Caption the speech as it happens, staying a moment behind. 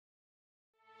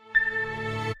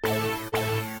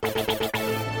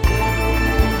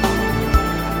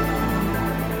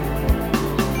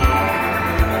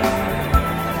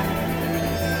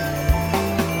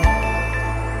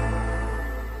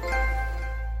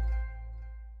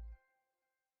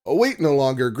Wait no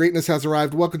longer. Greatness has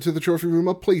arrived. Welcome to the Trophy Room,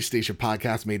 a PlayStation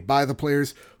podcast made by the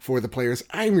players for the players.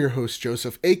 I'm your host,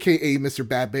 Joseph, aka Mr.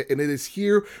 Badbit, and it is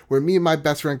here where me and my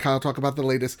best friend Kyle talk about the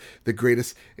latest, the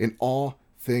greatest in all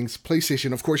things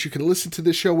PlayStation. Of course, you can listen to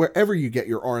this show wherever you get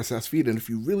your RSS feed, and if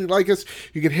you really like us,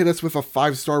 you can hit us with a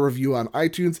 5-star review on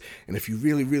iTunes, and if you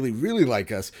really, really, really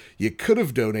like us, you could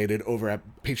have donated over at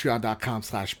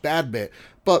patreon.com/badbit,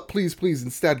 but please,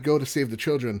 instead, go to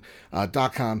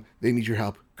SaveTheChildren.com. They need your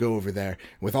help. Go over there.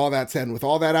 With all that said, and with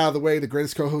all that out of the way, the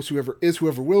greatest co-host whoever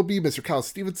will be, Mr. Kyle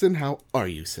Stevenson. How are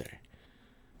you, sir?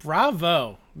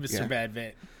 Bravo, Mr.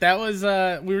 Badbit. That was,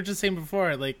 we were just saying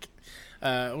before, like,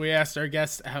 we asked our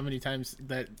guests how many times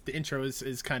that the intro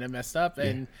is kind of messed up,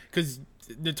 and because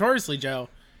notoriously, Joe,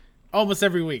 almost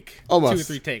every week, 2 or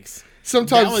 3 takes.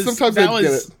 Sometimes that I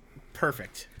get it.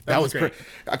 Perfect. That was great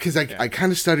because I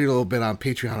kind of studied a little bit on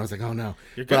Patreon. I was like, oh no,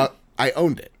 but I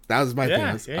owned it. That was my thing.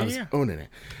 I was owning it.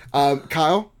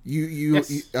 Kyle,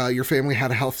 your family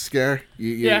had a health scare.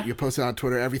 You posted on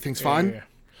Twitter. Everything's fine. Yeah.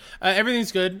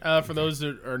 Everything's good. For those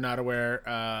that are not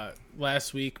aware,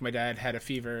 last week my dad had a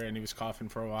fever and he was coughing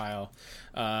for a while.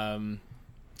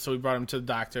 So we brought him to the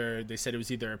doctor. They said it was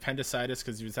either appendicitis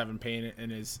because he was having pain in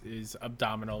his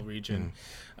abdominal region,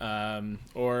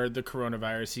 or the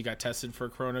coronavirus. He got tested for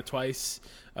corona twice.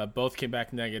 Both came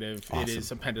back negative. Awesome. It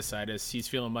is appendicitis. He's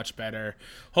feeling much better.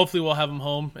 Hopefully we'll have him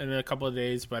home in a couple of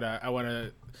days, but I want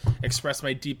to express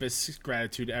my deepest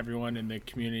gratitude to everyone in the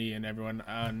community and everyone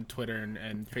on Twitter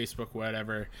and Facebook,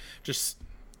 whatever. Just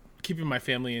keeping my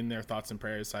family in their thoughts and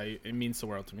prayers. It means the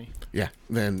world to me. Yeah,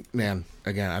 then, man,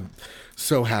 again, I'm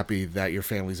so happy that your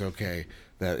family's okay,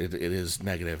 that it is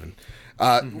negative.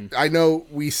 And I know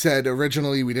we said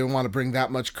originally we didn't want to bring that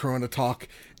much Corona talk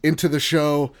into the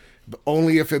show, but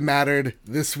only if it mattered.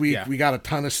 This week we got a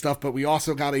ton of stuff, but we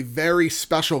also got a very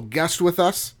special guest with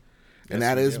us, and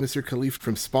that is Mr. Khalif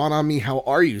from Spawn on Me. How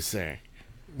are you, sir?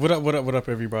 What up,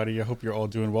 everybody? I hope you're all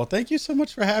doing well. Thank you so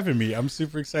much for having me. I'm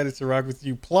super excited to rock with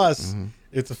you. Plus,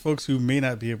 it's the folks who may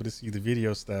not be able to see the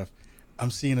video stuff.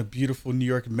 I'm seeing a beautiful New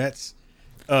York Mets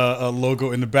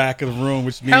logo in the back of the room,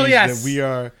 which means that we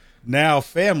are now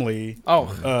family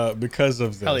because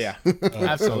of this. Hell yeah.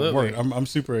 Absolutely. I'm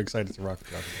super excited to rock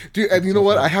with you. Dude, and you know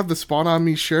what? I have the Spawn on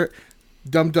Me shirt.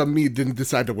 Dumb me didn't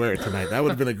decide to wear it tonight. That would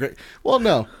have been a great... Well,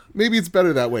 no. Maybe it's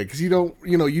better that way, because you don't...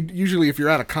 you usually if you're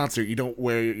at a concert, you don't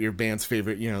wear your band's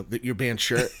favorite, your band's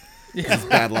shirt. It's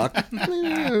bad luck.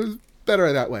 It was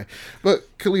better that way.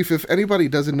 But, Khalif, if anybody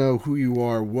doesn't know who you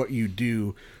are, what you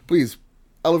do, please,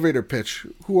 elevator pitch.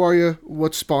 Who are you?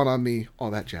 What's Spawn on Me? All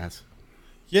that jazz.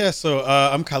 Yeah, so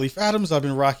I'm Khalif Adams. I've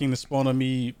been rocking the Spawn on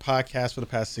Me podcast for the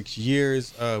past 6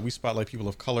 years. We spotlight people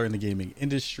of color in the gaming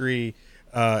industry.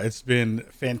 It's been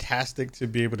fantastic to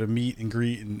be able to meet and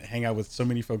greet and hang out with so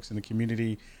many folks in the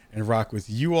community and rock with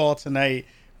you all tonight.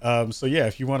 So yeah,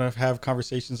 if you want to have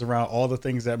conversations around all the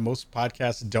things that most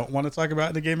podcasts don't want to talk about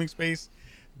in the gaming space,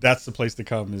 that's the place to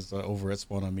come, is over at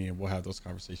Spawn on Me, and we'll have those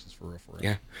conversations for real.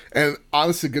 Yeah, and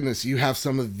honest to goodness, you have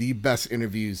some of the best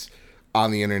interviews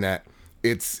on the internet.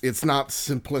 It's not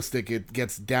simplistic. It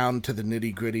gets down to the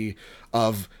nitty gritty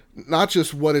of not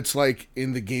just what it's like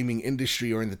in the gaming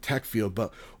industry or in the tech field,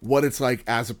 but what it's like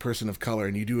as a person of color.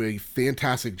 And you do a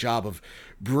fantastic job of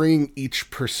bringing each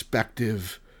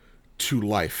perspective to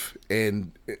life.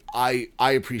 And I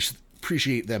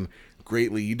appreciate them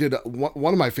greatly. You did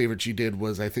one of my favorites you did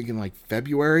was, I think, in like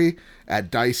February at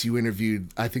DICE, you interviewed,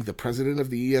 I think, the president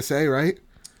of the ESA, right?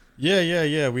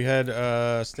 Yeah. We had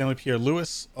Stanley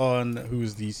Pierre-Louis on,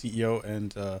 who's the CEO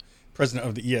and president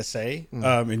of the ESA.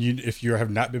 And if you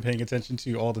have not been paying attention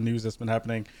to all the news that's been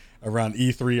happening around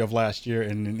E3 of last year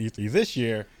and in E3 this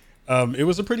year, it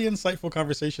was a pretty insightful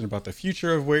conversation about the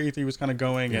future of where E3 was kind of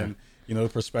going, and the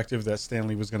perspective that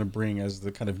Stanley was going to bring as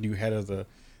the kind of new head of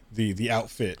the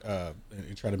outfit,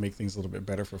 and try to make things a little bit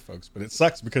better for folks. But it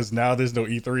sucks because now there's no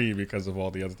E3 because of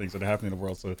all the other things that are happening in the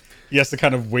world. So he has to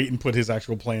kind of wait and put his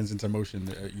actual plans into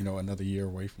motion, another year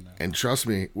away from now. And trust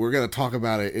me, we're going to talk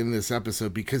about it in this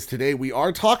episode, because today we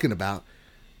are talking about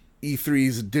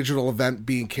E3's digital event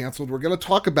being canceled. We're going to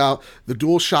talk about the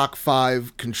DualShock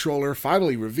 5 controller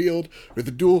finally revealed, or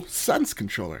the DualSense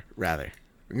controller, rather.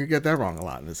 We're going to get that wrong a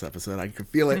lot in this episode. I can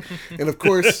feel it. And of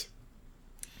course...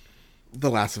 The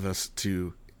Last of Us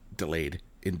 2 delayed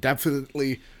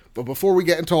indefinitely. But before we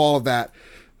get into all of that,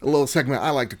 a little segment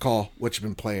I like to call What You've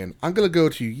Been Playing. I'm going to go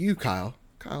to you, Kyle.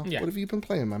 What have you been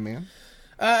playing, my man?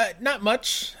 Not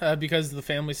much because of the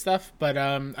family stuff, but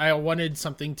I wanted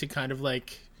something to kind of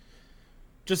like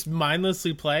just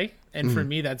mindlessly play. and for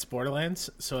me, that's Borderlands.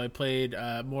 So I played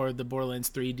more of the Borderlands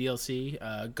 3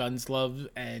 DLC, Guns, Love,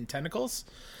 and Tentacles.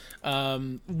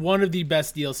 One of the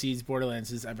best DLCs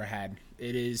Borderlands has ever had.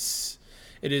 It is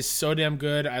so damn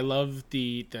good. I love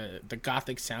the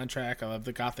gothic soundtrack. I love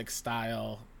the gothic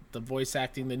style, the voice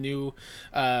acting, the new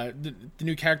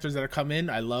characters that are come in.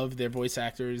 I love their voice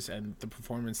actors and the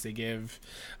performance they give.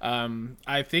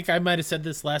 I think I might have said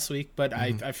this last week, but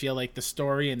I feel like the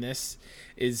story in this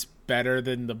is better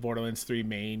than the Borderlands 3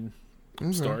 main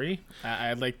story.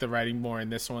 I like the writing more in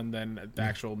this one than the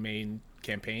actual main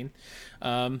campaign.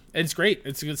 It's great.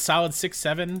 It's a good solid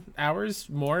 6-7 hours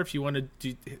more if you want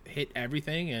to hit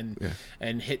everything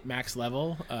and hit max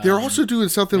level. They're also doing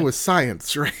something with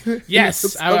science, right?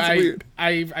 Yes,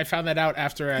 I found that out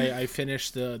after I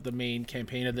finished the main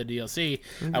campaign of the DLC.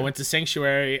 I went to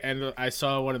Sanctuary and I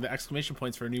saw one of the exclamation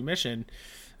points for a new mission.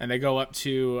 And I go up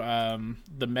to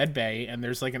the med bay, and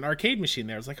there's like an arcade machine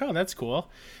there. I was like, oh, that's cool.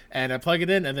 And I plug it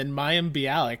in, and then Mayim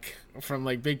Bialik from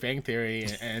like Big Bang Theory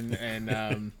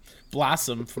and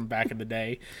Blossom from back in the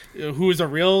day, who is a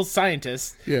real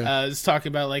scientist, is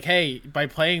talking about like, hey, by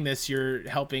playing this, you're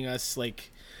helping us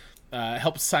like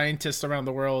help scientists around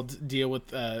the world deal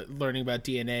with learning about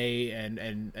DNA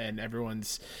and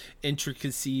everyone's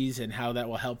intricacies and how that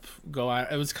will help go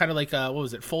out. It was kind of like what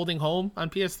was it, Folding Home on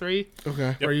PS3?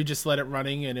 Okay. Where you just let it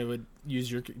running and it would use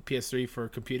your PS3 for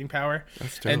computing power.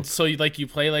 That's dope. And so you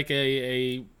play like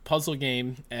a puzzle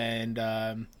game, and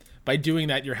by doing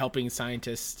that, you're helping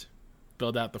scientists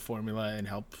build out the formula and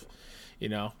help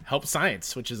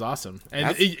science, which is awesome.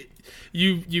 And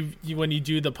you when you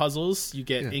do the puzzles, you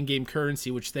get in-game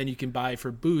currency, which then you can buy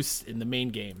for boosts in the main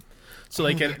game. So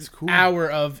like an hour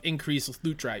of increased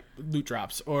loot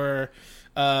drops or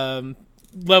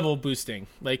level boosting,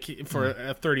 like for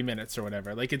 30 minutes or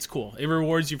whatever. Like, it's cool. It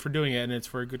rewards you for doing it, and it's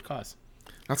for a good cause.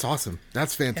 That's awesome.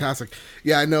 That's fantastic.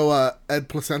 Yeah, I know Ed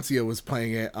Placencia was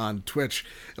playing it on Twitch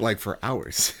like for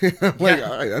hours. I'm like,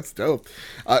 all right, that's dope.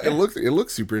 It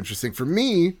looks super interesting. For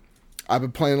me, I've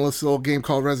been playing this little game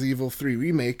called Resident Evil 3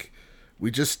 Remake.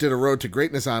 We just did a Road to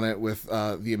Greatness on it with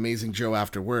the amazing Joe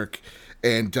after work.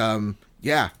 And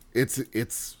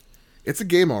it's a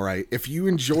game, all right. If you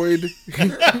enjoyed,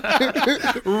 ringing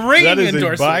that is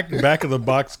endorsement. a back of the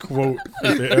box quote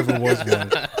if there ever was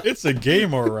one. It's a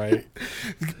game, all right.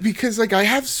 Because like I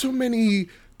have so many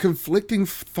conflicting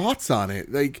thoughts on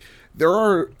it. Like there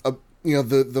are,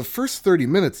 the first 30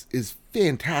 minutes is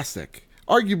fantastic.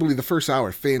 Arguably the first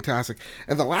hour, fantastic,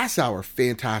 and the last hour,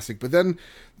 fantastic. But then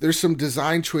there's some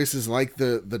design choices like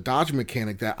the dodge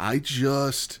mechanic that I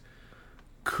just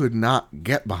could not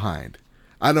get behind.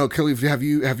 I don't know, Kelly, have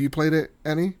you played it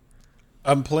any?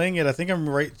 I'm playing it. I think I'm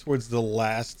right towards the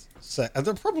last set.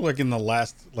 I'm probably like in the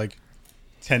last like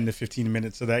 10 to 15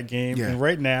 minutes of that game. Yeah. And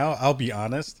right now, I'll be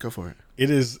honest. Go for it.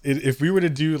 If we were to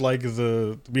do like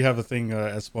we have a thing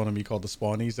at Spawnamy called the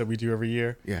Spawnies that we do every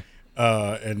year. Yeah.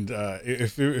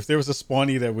 If there was a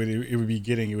Spawnie that it would be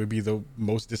getting, it would be the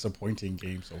most disappointing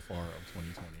game so far of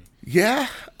 2020. Yeah,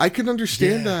 I can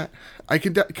understand that. I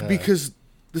could because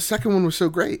the second one was so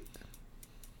great.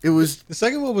 The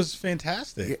second one was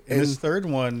fantastic, and this third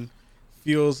one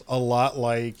feels a lot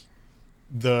like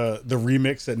the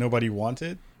remix that nobody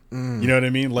wanted. You know what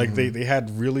I mean? Like they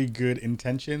had really good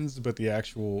intentions, but the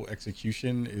actual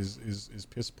execution is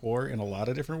piss poor in a lot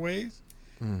of different ways.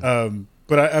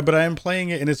 But I am playing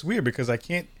it, and it's weird because I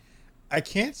can't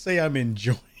say I'm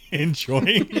enjoying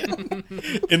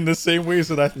it in the same ways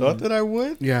that I thought that I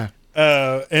would. Yeah.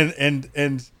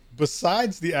 And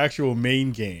besides the actual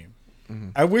main game,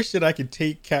 I wish that I could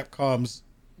take Capcom's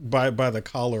by the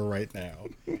collar right now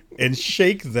and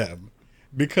shake them,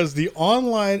 because the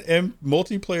online and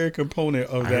multiplayer component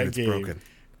of that game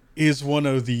is one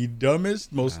of the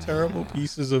dumbest, most terrible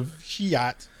pieces of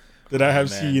shit that I have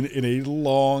seen in a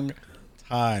long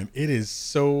time. It is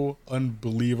so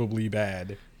unbelievably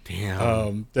bad.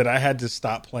 Damn. That I had to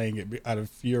stop playing it out of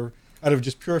fear. Out of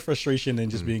just pure frustration and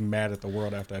just being mad at the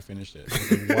world after I finished it. I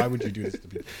was like, why would you do this to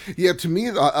people? Yeah, to me,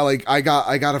 I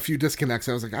got a few disconnects.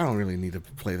 I was like, I don't really need to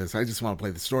play this. I just want to play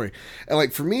the story. And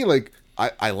like for me, like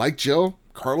I like Jill.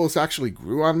 Carlos actually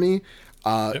grew on me.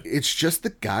 It's just the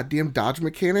goddamn dodge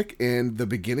mechanic and the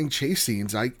beginning chase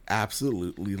scenes I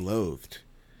absolutely loathed.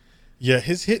 Yeah,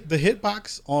 the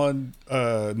hitbox on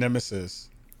Nemesis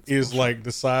is like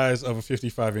the size of a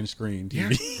 55-inch screen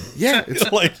TV. Yeah,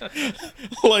 it's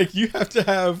like you have to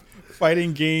have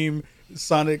fighting game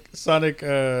Sonic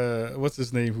what's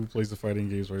his name who plays the fighting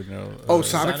games right now?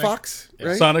 Sonic Fox,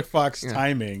 right? Sonic Fox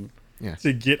timing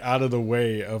to get out of the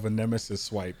way of a Nemesis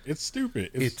swipe. It's stupid.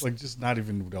 It's like just not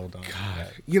even well done.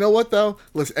 God. You know what though?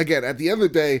 Listen, again, at the end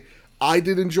of the day, I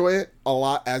did enjoy it a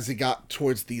lot as it got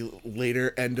towards the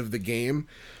later end of the game.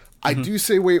 I do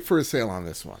say wait for a sale on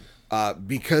this one.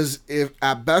 Because if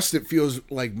at best it feels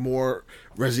like more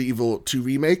Resident Evil 2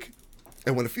 Remake,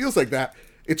 and when it feels like that,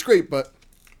 it's great, but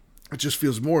it just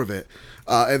feels more of it.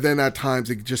 And then at times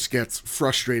it just gets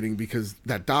frustrating because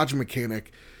that dodge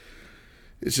mechanic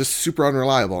is just super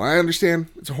unreliable. I understand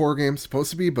it's a horror game,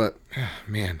 supposed to be, but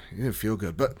man, it didn't feel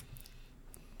good. But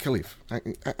Khalif,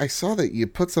 I saw that you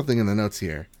put something in the notes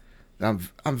here that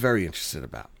I'm very interested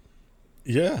about.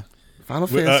 Yeah. Final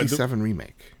Fantasy VII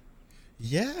Remake.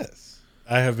 Yes.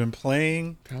 I have been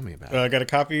playing. Tell me about it. I got a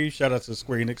copy. Shout out to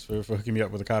Square Enix for hooking me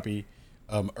up with a copy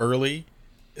early.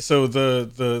 So the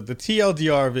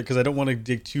TLDR of it, because I don't want to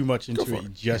dig too much into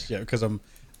it just yet, because I'm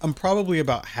probably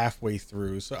about halfway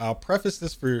through. So I'll preface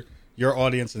this for your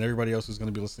audience and everybody else who's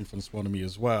going to be listening from this one to me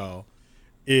as well.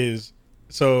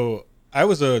 So I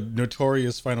was a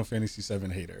notorious Final Fantasy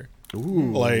VII hater.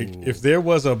 Ooh. Like, if there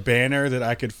was a banner that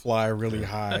I could fly really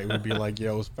high, it would be like,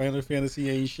 yo, Final Fantasy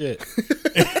ain't shit.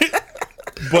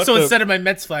 But so instead of my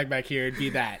Mets flag back here, it'd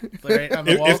be that right on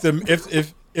the wall.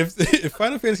 If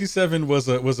Final Fantasy VII was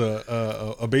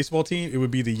a baseball team, it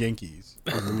would be the Yankees.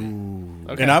 Ooh.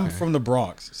 Okay. And I'm from the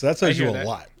Bronx, so that tells you a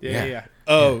lot. Yeah.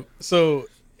 So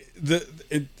the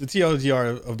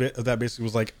TLDR of that basically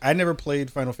was like, I never played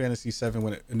Final Fantasy VII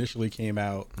when it initially came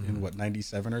out in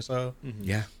 '97 or so. Mm-hmm.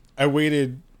 Yeah. I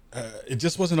waited. It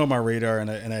just wasn't on my radar, and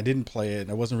I didn't play it,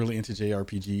 and I wasn't really into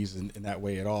JRPGs in that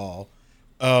way at all.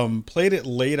 Played it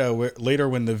later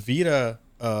when the Vita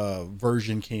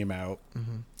version came out,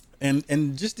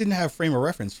 and just didn't have frame of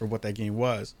reference for what that game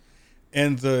was,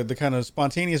 and the kind of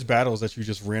spontaneous battles that you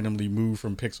just randomly move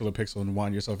from pixel to pixel and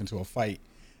wind yourself into a fight.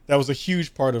 That was a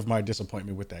huge part of my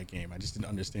disappointment with that game. I just didn't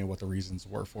understand what the reasons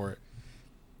were for it.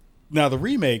 Now the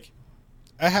remake,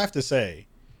 I have to say,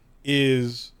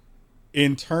 is,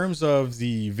 in terms of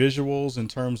the visuals, in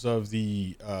terms of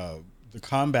the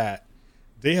combat,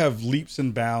 they have leaps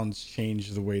and bounds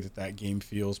changed the way that game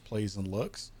feels, plays, and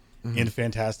looks in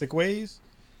fantastic ways.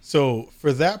 So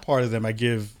for that part of them, I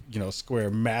give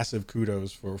Square massive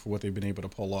kudos for what they've been able to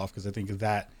pull off, because I think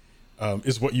that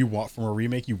is what you want from a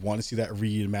remake. You want to see that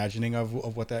reimagining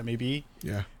of what that may be.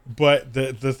 Yeah. But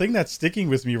the thing that's sticking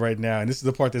with me right now, and this is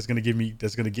the part that's going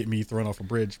to get me thrown off a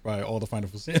bridge by all the Final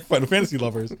Fantasy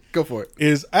lovers. Go for it.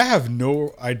 Is I have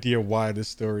no idea why this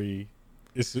story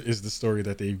is the story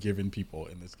that they've given people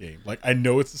in this game. Like, I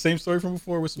know it's the same story from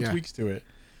before with some tweaks to it.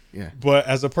 Yeah. But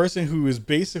as a person who is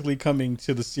basically coming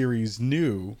to the series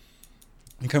new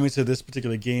and coming to this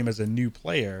particular game as a new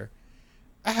player,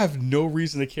 I have no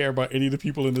reason to care about any of the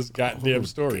people in this goddamn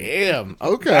story. Damn.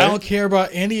 Okay. I don't care about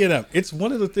any of them. It's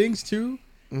one of the things too,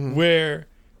 where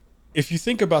if you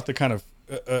think about the kind of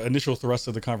initial thrust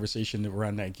of the conversation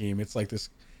around that game, it's like this.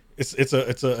 It's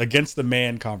a against the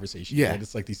man conversation. Yeah. Right?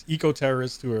 It's like these eco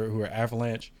terrorists who are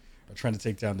Avalanche are trying to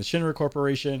take down the Shinra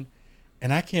Corporation.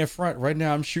 And I can't front right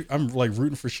now. I'm like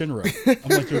rooting for Shinra.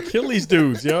 I'm like, yo, kill these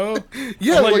dudes, yo.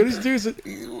 Yeah, I'm like, yo, these dudes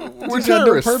got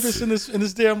no purpose in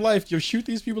this damn life. Yo, shoot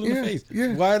these people in the face.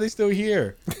 Yeah. Why are they still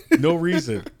here? No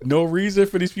reason. No reason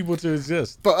for these people to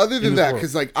exist. But other than that,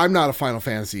 because like I'm not a Final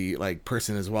Fantasy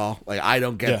person as well. Like, I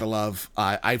don't get the love.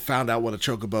 I found out what a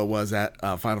chocobo was at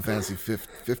Final Fantasy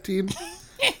 15.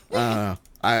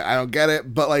 I don't get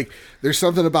it, but like, there's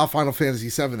something about Final Fantasy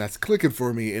VII that's clicking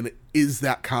for me, and it is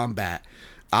that combat.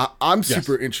 I'm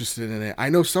super interested in it. I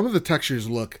know some of the textures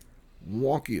look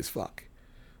wonky as fuck.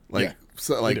 Like,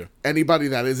 anybody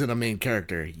that isn't a main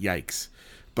character, yikes.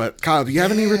 But Kyle, do you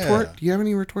have any retort? Do you have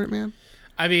any retort, man?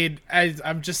 I mean,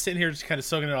 I'm just sitting here just kind of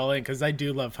soaking it all in, because I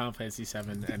do love Final Fantasy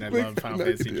VII, and I love Final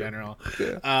Fantasy in general.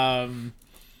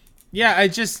 Yeah.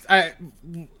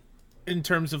 In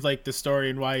terms of like the story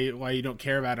and why you don't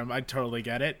care about them, I totally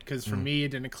get it, because for me it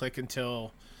didn't click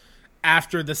until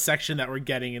after the section that we're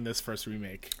getting in this first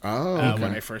remake. When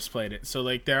I first played it. So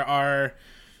like there are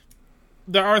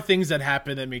things that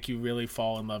happen that make you really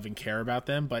fall in love and care about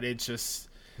them, but it's just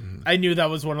I knew that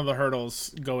was one of the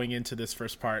hurdles going into this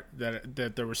first part,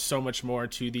 that there was so much more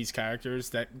to these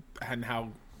characters and how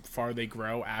far they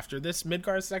grow after this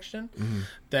Midgar section,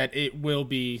 that it will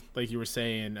be, like you were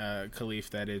saying, Khalif,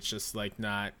 that it's just like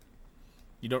not,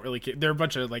 you don't really care. They're a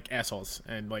bunch of like assholes,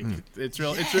 and like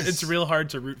it's real hard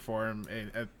to root for them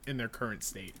in their current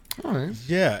state. All right.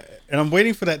 Yeah, and I'm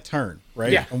waiting for that turn,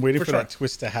 right? Yeah, I'm waiting for that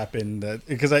twist to happen. That,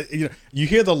 because you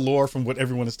hear the lore from what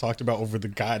everyone has talked about over the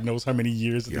God knows how many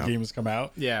years that the game has come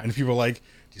out. Yeah, and people are like,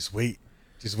 just wait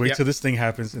till this thing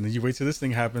happens, and then you wait till this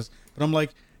thing happens. But I'm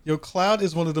like, Yo, Cloud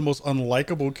is one of the most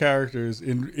unlikable characters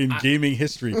in gaming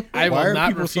history. I Why will are not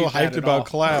people so refute that hyped at all. about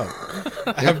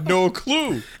Cloud? I have no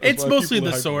clue. as It's why mostly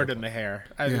people the are hyped sword about and the hair.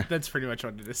 That's pretty much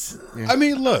what it is. I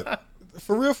mean, look,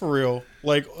 for real,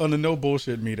 like on a no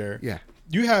bullshit meter. Yeah.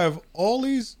 You have all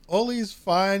these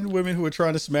fine women who are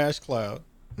trying to smash Cloud.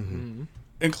 Mm-hmm.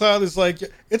 And Cloud is like,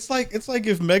 it's like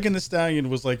if Megan Thee Stallion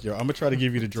was like, yo, I'm gonna try to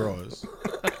give you the draws.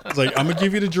 It's like, I'm gonna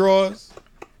give you the draws.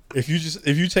 If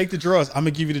you take the draws, I'm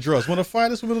gonna give you the draws. One of the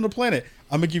finest women on the planet,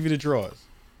 I'm gonna give you the draws.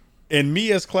 And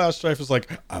me as Cloud Strife is like,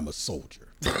 I'm a soldier.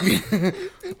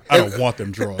 I don't want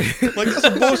them draws. Like, that's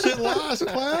a bullshit lies,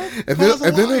 Cloud. And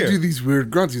then they'll do these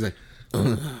weird grunts. He's like,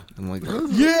 I'm like, oh,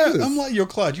 yeah, I'm like, yo,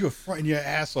 Cloud, you are fronting your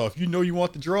ass off. You know you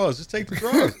want the draws. Just take the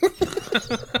draws.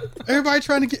 Everybody's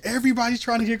trying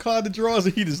to get Cloud the draws,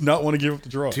 and he does not want to give up the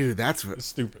draws. dude, that's It's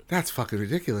stupid. That's fucking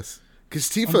ridiculous. Because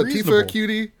Tifa a Unreasonable.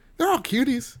 cutie. They're all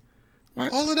cuties.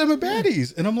 All of them are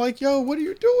baddies, and I'm like, yo, what are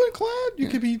you doing, Cloud? You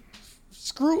could be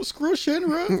screw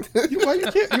Shinra. Why you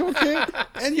can't? You don't care,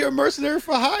 and you're a mercenary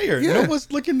for hire. Yeah. No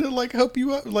one's looking to like help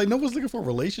you out. Like no one's looking for a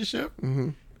relationship.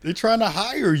 They're trying to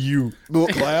hire you, Well,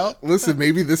 Cloud. Listen,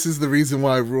 maybe this is the reason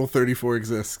why Rule 34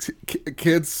 exists.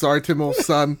 Kids, sorry, Tim's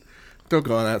son, don't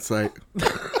go on that site.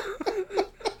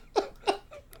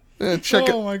 My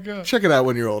god. Check it out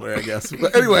when you're older, I guess.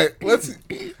 But anyway, let's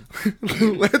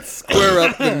square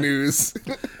up the news.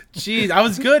 Jeez, I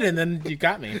was good, and then you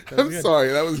got me. That was I'm good. sorry,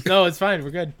 that was No, it's fine. We're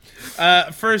good.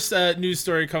 First news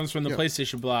story comes from the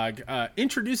PlayStation blog.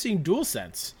 Introducing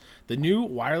DualSense, the new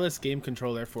wireless game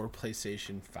controller for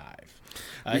PlayStation 5.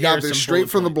 We Here got are this some straight bullet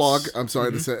from the blog. points. I'm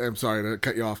sorry to say. I'm sorry to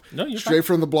cut you off. No, you're straight fine.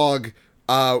 from the blog.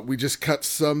 We just cut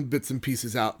some bits and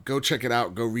pieces out. Go check it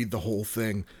out. Go read the whole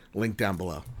thing. Link down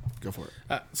below. Go for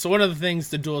it. So one of the things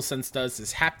the DualSense does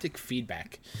is haptic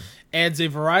feedback. Adds a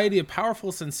variety of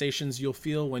powerful sensations you'll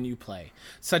feel when you play,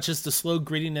 such as the slow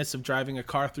grittiness of driving a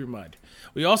car through mud.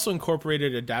 We also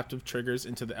incorporated adaptive triggers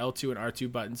into the L2 and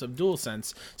R2 buttons of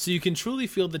DualSense, so you can truly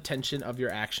feel the tension of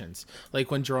your actions,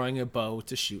 like when drawing a bow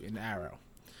to shoot an arrow.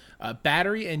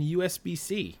 Battery and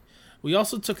USB-C. We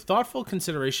also took thoughtful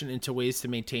consideration into ways to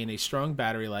maintain a strong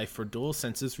battery life for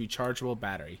DualSense's rechargeable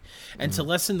battery, and to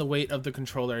lessen the weight of the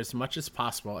controller as much as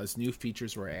possible as new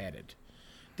features were added.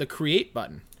 The Create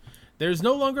button. There's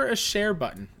no longer a share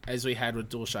button, as we had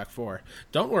with DualShock 4.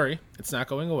 Don't worry, it's not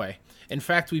going away. In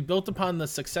fact, we built upon the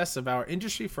success of our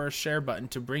industry-first share button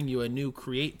to bring you a new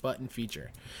Create button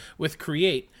feature. With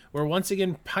Create, we're once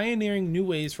again pioneering new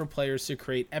ways for players to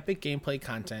create epic gameplay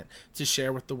content to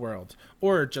share with the world,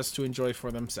 or just to enjoy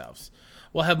for themselves.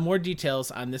 We'll have more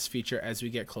details on this feature as we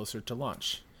get closer to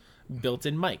launch.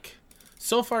 Built-in mic.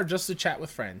 So far, just to chat with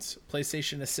friends.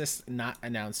 PlayStation Assist not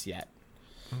announced yet.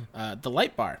 The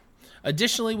light bar.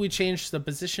 Additionally, we changed the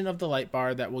position of the light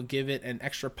bar that will give it an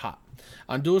extra pop.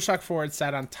 On DualShock 4, it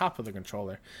sat on top of the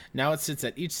controller. Now it sits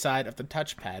at each side of the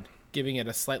touchpad, giving it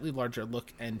a slightly larger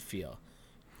look and feel.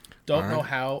 Don't know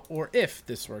how or if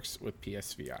this works with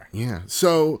PSVR. Yeah.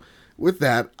 So with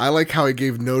that, I like how I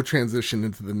gave no transition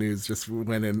into the news, just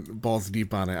went in balls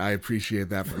deep on it. I appreciate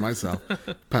that for myself.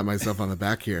 Pat myself on the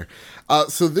back here.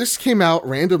 So this came out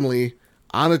randomly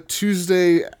on a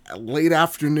Tuesday late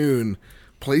afternoon.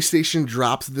 PlayStation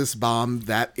drops this bomb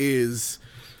that is,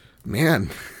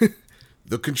 man,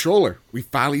 the controller. We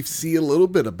finally see a little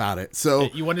bit about it. So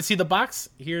You want to see the box?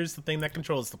 Here's the thing that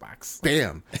controls the box.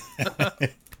 bam.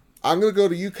 I'm gonna go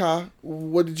to you, Ka.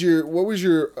 What was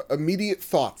your immediate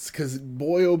thoughts? Because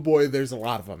boy, oh boy, there's a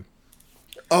lot of them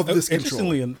of this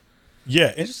controller.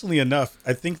 Interestingly enough,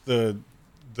 I think the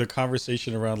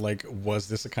conversation around like, was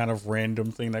this a kind of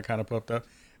random thing that kind of popped up?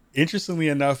 Interestingly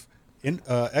enough,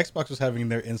 Xbox was having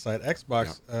their Inside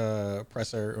Xbox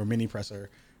presser or mini presser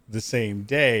the same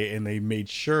day, and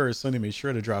Sony made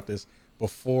sure to drop this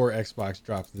before Xbox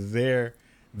dropped their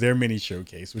mini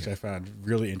showcase, which I found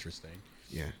really interesting.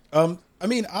 Yeah. I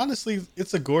mean, honestly,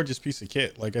 it's a gorgeous piece of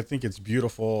kit. Like, I think it's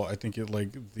beautiful. I think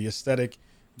the aesthetic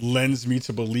lends me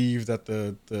to believe that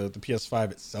the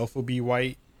PS5 itself will be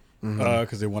white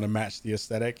because they want to match the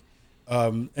aesthetic.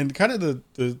 And kind of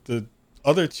the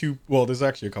other two, well, there's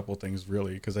actually a couple of things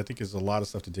really, because I think there's a lot of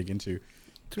stuff to dig into.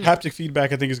 Haptic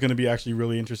feedback, I think, is going to be actually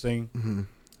really interesting.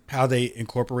 How they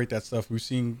incorporate that stuff. We've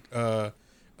seen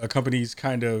companies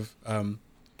kind of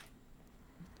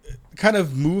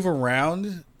move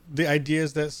around the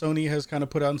ideas that Sony has kind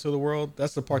of put out into the world.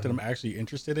 That's the part that I'm actually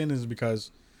interested in, is because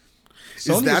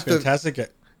Sony is fantastic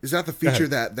at... Is that the feature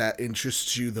that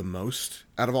interests you the most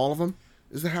out of all of them?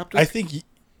 Is the haptic? I think,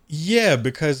 Yeah,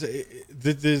 because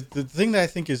the thing that I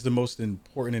think is the most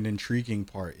important and intriguing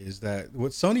part is that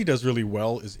what Sony does really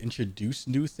well is introduce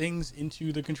new things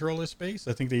into the controller space.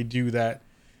 I think they do that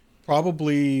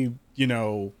probably,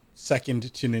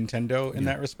 second to Nintendo in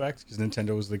that respect, because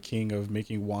Nintendo is the king of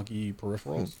making wonky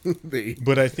peripherals.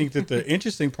 But I think that the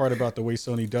interesting part about the way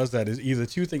Sony does that is either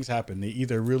two things happen. They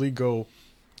either really go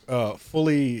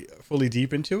fully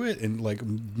deep into it and like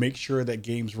make sure that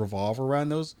games revolve around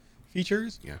those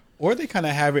features, or they kind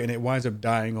of have it and it winds up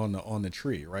dying on the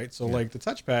tree, right? So like the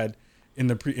touchpad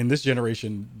in this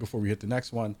generation before we hit the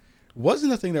next one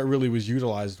wasn't a thing that really was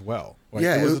utilized well. Like,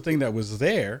 it was a thing that was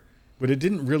there, but it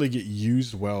didn't really get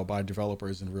used well by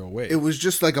developers in real ways. It was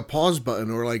just like a pause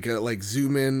button or like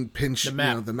zoom in, pinch the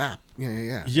map.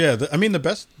 Yeah. Yeah,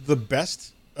 the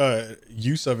best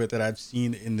use of it that I've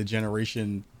seen in the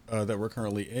generation that we're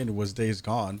currently in was Days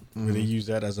Gone, where they use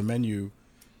that as a menu.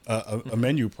 A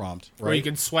menu prompt, right? Where you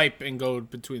can swipe and go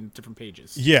between different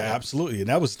pages. Yeah, absolutely, and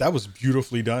that was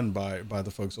beautifully done by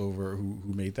the folks over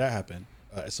who made that happen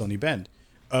at Sony Bend.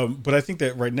 But I think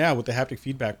that right now with the haptic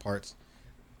feedback parts,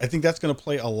 I think that's going to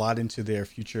play a lot into their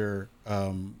future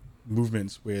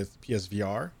movements with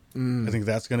PSVR. I think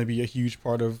that's going to be a huge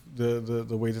part of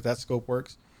the way that scope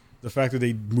works. The fact that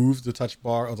they moved the touch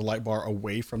bar or the light bar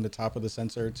away from the top of the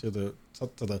sensor to the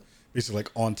basically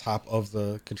like on top of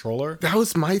the controller. That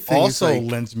was my thing. Also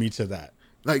lends me to that,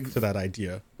 to that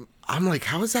idea. I'm like,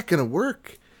 how is that going to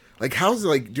work? Like, how's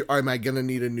am I going to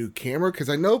need a new camera? Because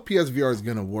I know PSVR is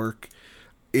going to work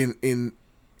in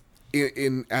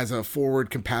as a forward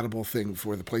compatible thing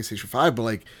for the PlayStation 5, but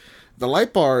like the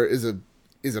light bar is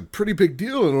a pretty big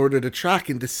deal in order to track,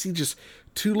 and to see just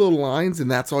two little lines and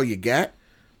that's all you get.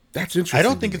 That's interesting. I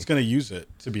don't think it's going to use it,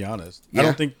 to be honest. I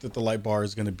don't think that the light bar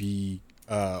is going to be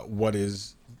what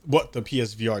the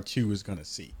PSVR 2 is going to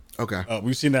see. Okay.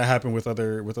 We've seen that happen with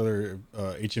other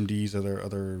HMDs,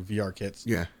 other VR kits.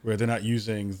 Yeah. Where they're not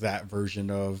using that version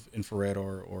of infrared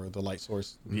or the light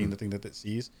source being the thing that it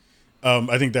sees.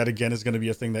 I think that again is going to be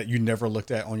a thing that you never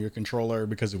looked at on your controller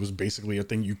because it was basically a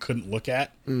thing you couldn't look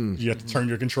at. You have to turn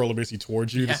your controller basically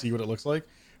towards you to see what it looks like.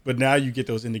 But now you get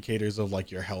those indicators of like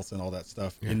your health and all that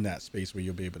stuff in that space where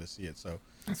you'll be able to see it. So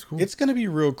that's cool. It's going to be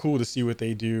real cool to see what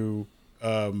they do,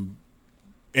 and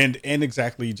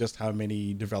exactly just how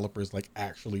many developers like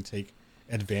actually take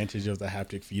advantage of the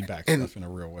haptic feedback stuff in a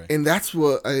real way. And that's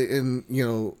what,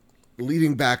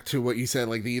 leading back to what you said,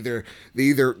 like they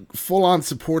either full on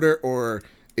support it or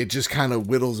it just kind of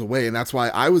whittles away. And that's why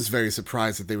I was very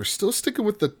surprised that they were still sticking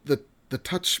with the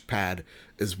touchpad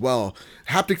as well.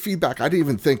 Haptic feedback, I didn't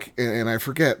even think, and I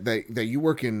forget that you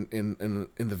work in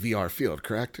the VR field,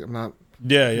 correct? I'm not.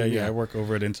 Yeah. I work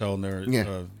over at Intel in their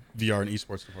VR and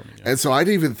esports department. Yeah. And so I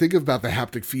didn't even think about the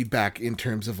haptic feedback in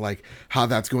terms of like how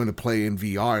that's going to play in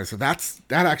VR. So that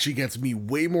actually gets me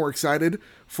way more excited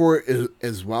for it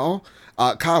as well.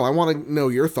 Kyle, I want to know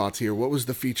your thoughts here. What was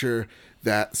the feature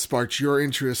that sparked your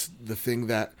interest? The thing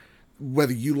that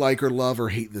whether you like or love or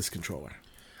hate this controller?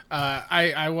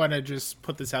 I want to just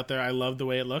put this out there. I love the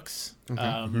way it looks.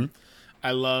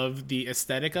 I love the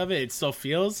aesthetic of it. It still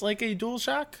feels like a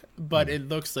DualShock, but it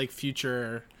looks like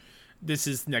future. This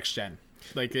is next gen.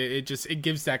 Like it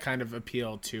gives that kind of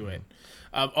appeal to it.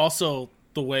 Also,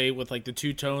 the way with like the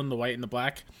two-tone, the white and the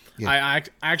black. I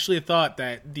actually thought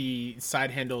that the side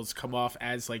handles come off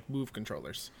as like Move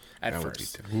controllers at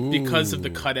first because of the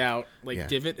cutout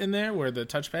divot in there where the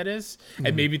touchpad is,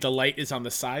 and maybe the light is on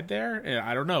the side there. And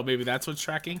I don't know. Maybe that's what's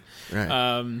tracking.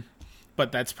 Right.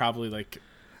 But that's probably like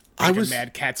a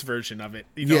Mad Catz version of it.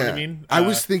 You know what I mean? I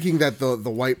was thinking that the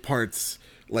white parts,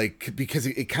 like, because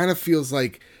it kind of feels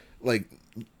like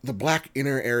the black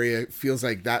inner area feels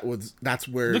like that's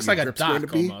where looks like a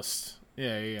dock almost.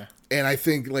 Yeah. And I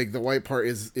think like the white part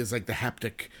is like the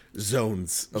haptic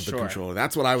zones of the controller.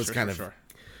 That's what I was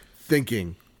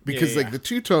thinking, because like the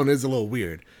two-tone is a little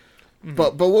weird.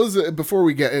 But what was it, before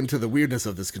we get into the weirdness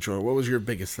of this controller, what was your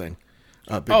biggest thing?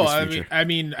 Feature?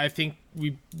 I think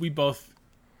we both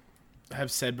have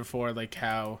said before like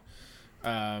how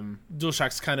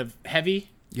DualShock's kind of heavy.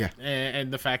 Yeah,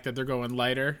 and the fact that they're going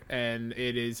lighter and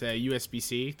it is a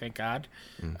USB-C, thank God.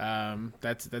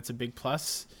 That's a big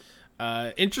plus.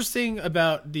 Interesting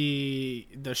about the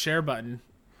share button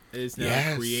is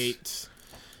now create.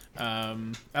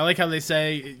 I like how they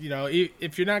say,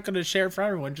 if you're not going to share it for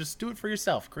everyone, just do it for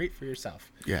yourself. Create for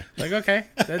yourself. Yeah. Like, okay,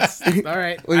 that's all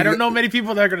right. I don't know many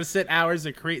people that are going to sit hours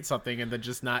to create something and then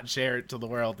just not share it to the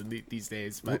world in these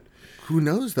days. But who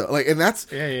knows though? Like, and that's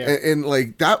and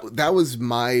like that was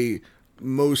my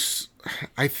most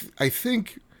I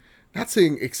think, not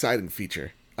saying exciting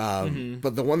feature,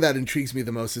 But the one that intrigues me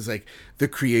the most is like the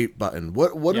create button.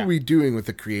 What Yeah. are we doing with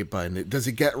the create button? Does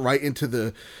it get right into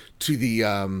the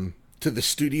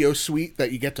studio suite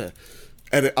that you get to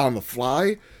edit on the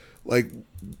fly? Like,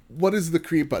 what is the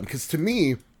create button? Because to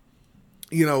me,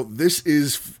 this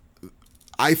is,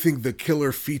 I think, the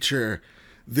killer feature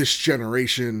this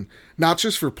generation, not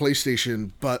just for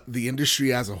PlayStation, but the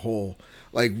industry as a whole.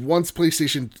 Like, once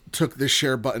PlayStation took this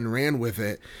share button, ran with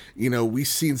it, we've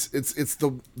seen it's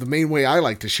the main way I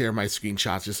like to share my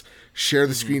screenshots. Just share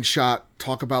the screenshot,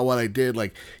 talk about what I did,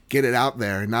 like get it out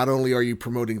there. Not only are you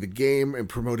promoting the game and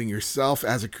promoting yourself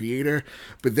as a creator,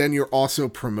 but then you're also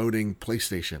promoting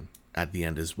PlayStation at the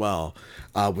end as well,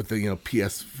 with the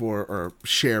PS4 or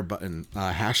share button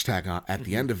hashtag at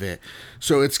the end of it.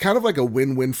 So it's kind of like a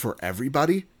win-win for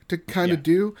everybody to kind of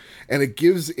do, and it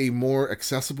gives a more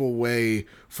accessible way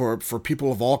for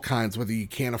people of all kinds, whether you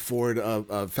can't afford a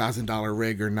 $1,000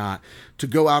 rig or not, to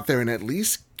go out there and at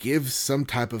least give some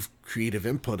type of creative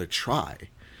input a try.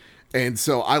 And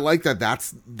so I like that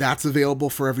that's available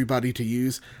for everybody to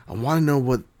use. I want to know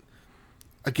what,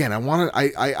 again,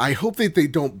 I hope that they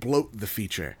don't bloat the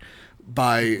feature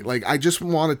by, like, I just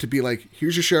want it to be like,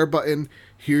 here's your share button,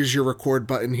 here's your record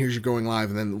button, here's your going live,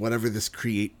 and then whatever this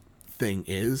create thing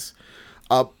is.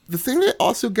 The thing that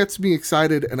also gets me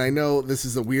excited, and I know this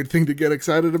is a weird thing to get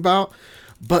excited about,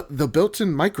 but the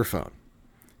built-in microphone.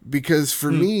 Because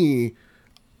for me,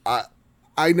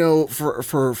 I know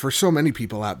for so many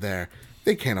people out there,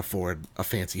 they can't afford a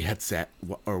fancy headset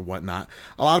or whatnot.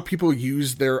 A lot of people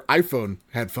use their iPhone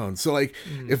headphones. So, like,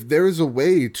 if there's a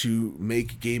way to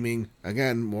make gaming,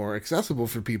 again, more accessible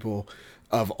for people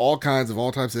of all kinds, of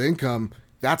all types of income,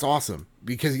 that's awesome.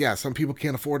 Because, yeah, some people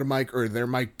can't afford a mic, or their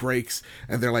mic breaks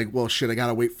and they're like, well, shit, I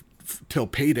gotta wait till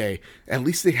payday. At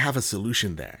least they have a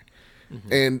solution there.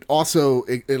 And also,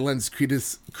 it lends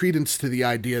credence to the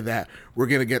idea that we're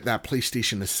going to get that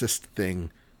PlayStation Assist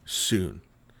thing soon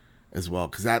as well.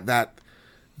 Because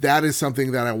that is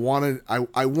something that I wanted.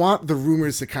 I want the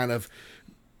rumors to kind of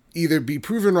either be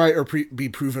proven right or be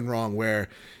proven wrong, where,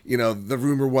 the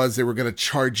rumor was they were going to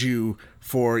charge you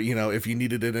for, if you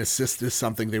needed an assist to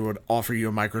something, they would offer you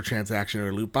a microtransaction or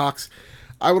a loot box.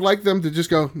 I would like them to just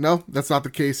go, no, that's not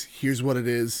the case. Here's what it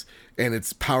is. And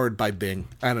it's powered by Bing.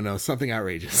 I don't know, something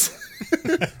outrageous.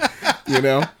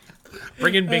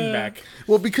 Bringing Bing back.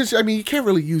 Well, because, you can't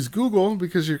really use Google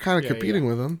because you're kind of competing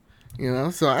with them,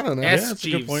 So I don't know. That's a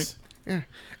good point. Yeah.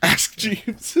 Ask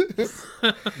Jeeves.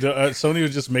 Sony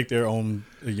would just make their own,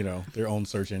 their own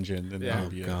search engine. And that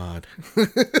would be God.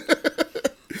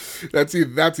 That's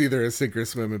either a sink or a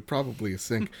swim, and probably a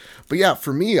sink. But yeah,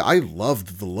 for me, I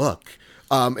loved the look.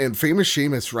 And Famous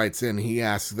Seamus writes in, he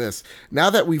asks this: now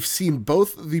that we've seen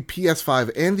both the PS5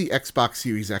 and the Xbox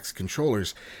Series X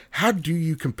controllers, how do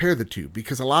you compare the two?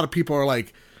 Because a lot of people are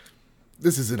like,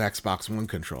 this is an Xbox One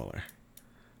controller.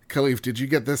 Khalif, did you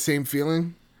get the same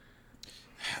feeling?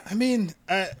 I've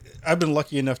been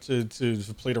lucky enough to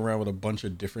played around with a bunch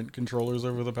of different controllers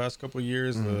over the past couple of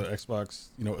years. The Xbox,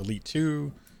 Elite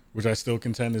 2, which I still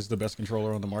contend is the best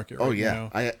controller on the market right now.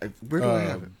 Where do I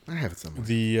have it? I have it somewhere.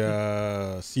 The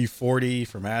C40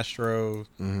 from Astro,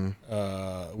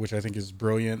 which I think is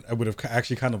brilliant. I would have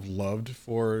actually kind of loved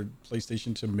for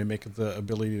PlayStation to mimic the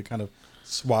ability to kind of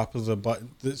swap the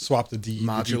button, swap the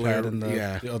modular D-pad and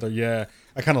the other. Yeah,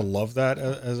 I kind of love that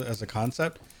as a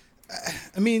concept.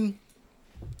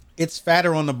 It's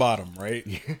fatter on the bottom, right?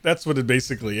 That's what it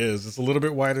basically is. It's a little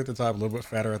bit wider at the top, a little bit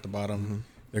fatter at the bottom.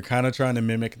 They're kind of trying to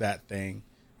mimic that thing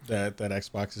that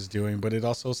Xbox is doing, but it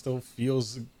also still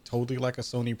feels totally like a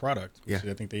Sony product, which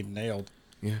I think they nailed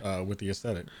with the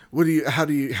aesthetic. How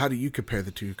do you compare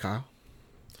the two, Kyle?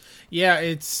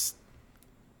 Yeah,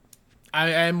 I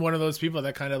am one of those people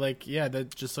that kind of like,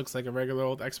 that just looks like a regular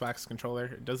old Xbox controller.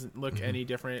 It doesn't look any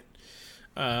different.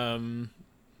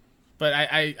 But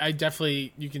I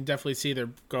definitely, you can definitely see they're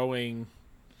going.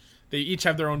 They each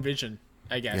have their own vision,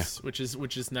 I guess, which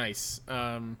is nice.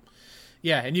 And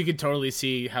you can totally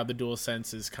see how the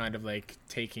DualSense is kind of like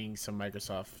taking some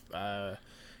Microsoft,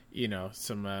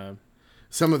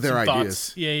 some of their ideas.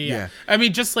 Thoughts. Yeah.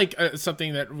 Just like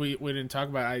something that we didn't talk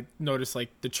about. I noticed like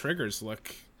the triggers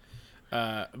look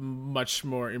much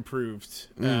more improved.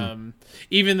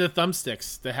 Even the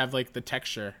thumbsticks, they have like the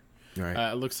texture.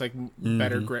 Right. It looks like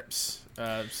better grips.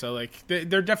 So like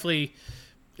they're definitely.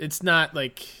 It's not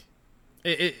like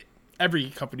every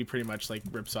company pretty much like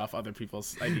rips off other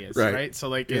people's ideas, right? So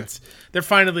like they're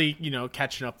finally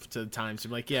catching up to the times.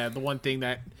 I'm like, the one thing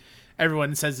that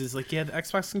everyone says is like, the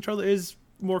Xbox controller is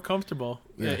more comfortable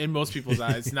in most people's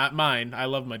eyes. Not mine. I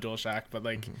love my DualShock, but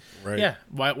like, yeah,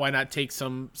 why not take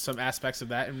some aspects of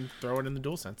that and throw it in the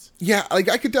DualSense? Yeah, like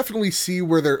I could definitely see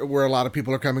where a lot of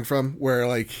people are coming from. Where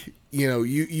like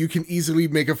you can easily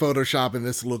make a Photoshop and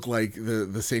this look like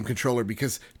the same controller,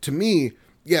 because to me,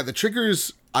 yeah, the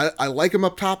triggers I like them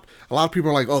up top. A lot of people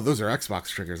are like, oh, those are Xbox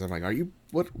triggers. I'm like, are you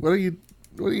what are you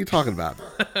talking about?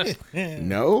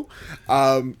 No,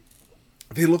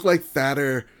 they look like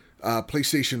fatter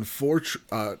PlayStation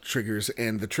 4 triggers,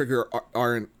 and the trigger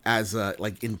aren't as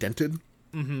like indented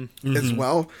as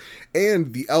well.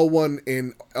 And the L1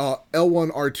 and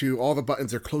L1 R2, all the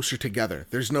buttons are closer together.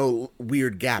 There's no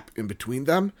weird gap in between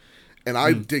them, and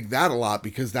I dig that a lot,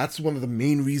 because that's one of the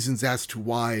main reasons as to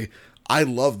why I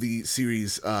love the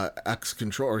Series X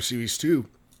controller, or Series 2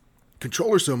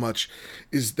 controller so much,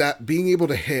 is that being able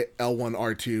to hit L1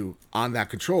 R2 on that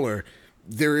controller,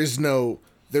 there is no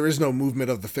movement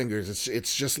of the fingers.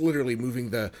 It's just literally moving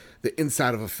the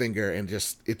inside of a finger, and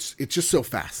it's just so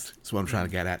fast. That's what I'm trying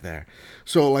to get at there.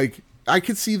 So like I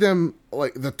could see them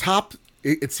like the top.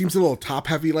 It seems a little top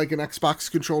heavy like an Xbox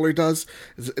controller does.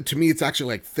 To me, it's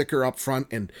actually like thicker up front,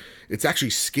 and it's actually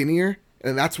skinnier,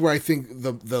 and that's where I think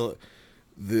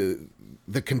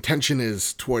the contention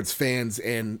is towards fans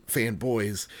and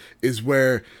fanboys, is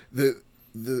where the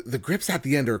grips at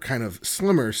the end are kind of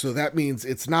slimmer, so that means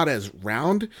it's not as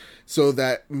round, so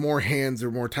that more hands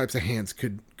or more types of hands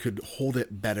could hold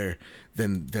it better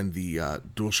than the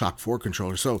DualShock 4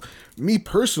 controller. So me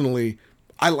personally,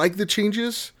 I like the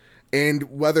changes, and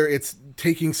whether it's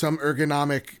taking some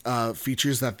ergonomic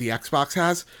features that the Xbox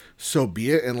has, so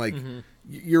be it. And like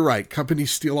you're right,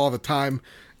 companies steal all the time,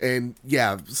 and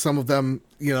yeah, some of them,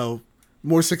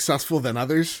 more successful than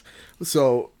others.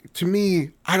 So to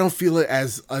me, I don't feel it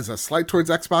as a slight towards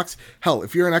Xbox. Hell,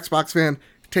 if you're an Xbox fan,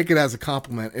 take it as a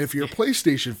compliment. And if you're a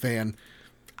PlayStation fan,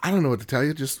 I don't know what to tell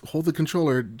you. Just hold the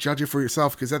controller, judge it for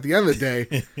yourself, because at the end of the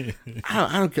day,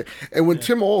 I don't care. And when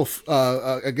Tim Wolf,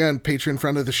 again, patron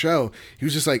friend of the show, he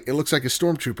was just like, it looks like a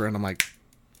stormtrooper. And I'm like,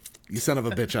 you son of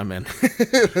a bitch, I'm in.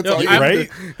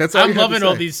 That's all I'm loving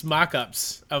all these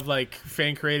mock-ups of like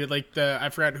fan created, like I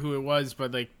forgot who it was,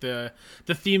 but like the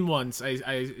theme ones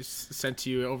I sent to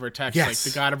you over text, like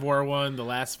the God of War one, the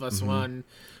Last of Us one,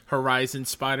 Horizon,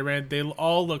 Spider-Man. They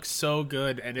all look so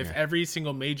good, and if every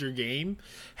single major game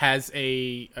has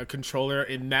a controller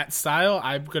in that style,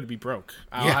 I'm gonna be broke.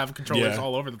 I'll have controllers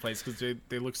all over the place because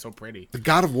they look so pretty. The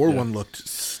God of War one looked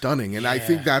stunning, and I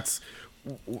think that's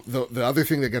the other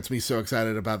thing that gets me so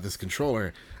excited about this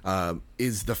controller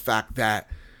is the fact that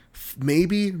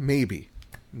maybe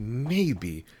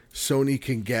Sony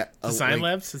can get Design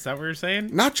Labs. Is that what you're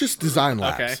saying? Not just Design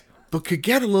Labs, but could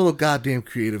get a little goddamn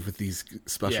creative with these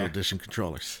special edition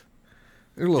controllers.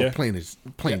 They're a little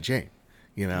plain Jane,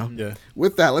 Yeah.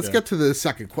 With that, let's get to the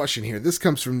second question here. This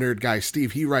comes from Nerd Guy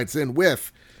Steve. He writes in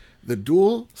with: the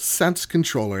DualSense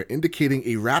controller indicating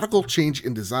a radical change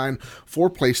in design for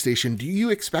PlayStation. Do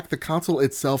you expect the console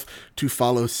itself to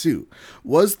follow suit?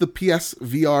 Was the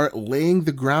PSVR laying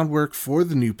the groundwork for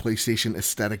the new PlayStation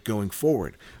aesthetic going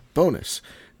forward? Bonus: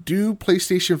 do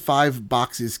PlayStation 5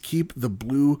 boxes keep the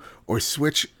blue or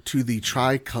switch to the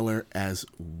tricolor as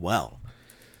well?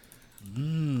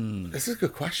 This is a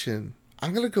good question.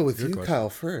 I'm going to go with you,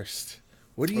 Kyle, first.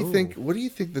 What do you think? What do you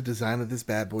think the design of this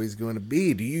bad boy is going to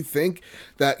be? Do you think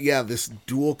that this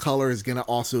dual color is going to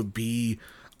also be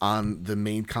on the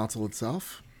main console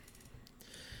itself?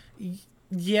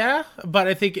 Yeah, but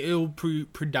I think it will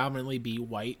predominantly be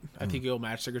white. I think it will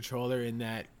match the controller in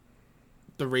that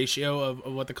the ratio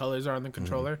of what the colors are on the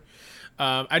controller.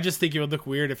 I just think it would look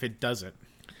weird if it doesn't.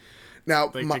 Now,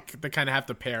 they kind of have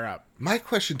to pair up. My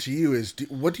question to you is: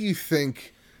 what do you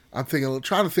think? I'm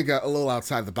trying to think a little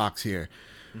outside the box here.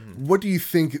 What do you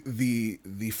think the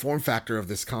form factor of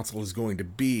this console is going to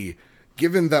be?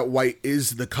 Given that white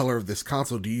is the color of this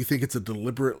console, do you think it's a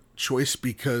deliberate choice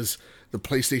because the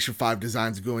PlayStation 5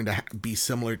 design is going to be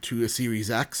similar to a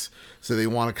Series X, so they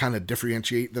want to kind of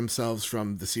differentiate themselves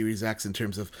from the Series X in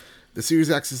terms of the Series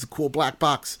X is a cool black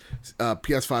box,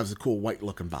 PS5 is a cool white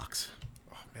looking box?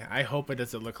 Oh, man, I hope it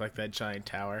doesn't look like that giant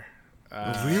tower.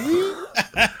 Really?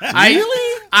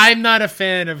 I'm not a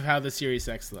fan of how the Series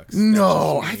X looks.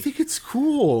 No, I think it's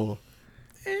cool.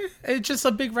 It's just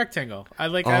a big rectangle. I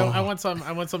want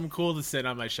something cool to sit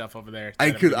on my shelf over there.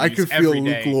 I could feel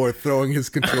Luke Lore throwing his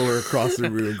controller across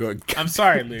the room, going. I'm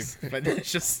sorry, Luke, but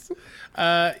it's just.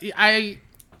 I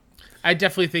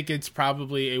definitely think it's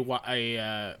probably a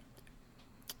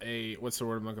what's the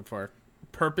word I'm looking for?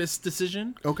 Purpose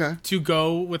decision. Okay. To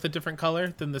go with a different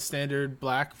color than the standard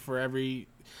black for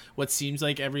what seems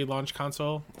like every launch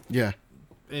console. Yeah.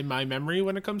 in my memory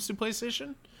when it comes to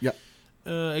PlayStation. Yep.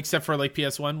 Except for like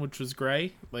PS1, which was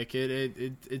gray. Like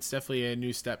it's definitely a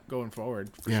new step going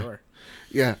forward for sure.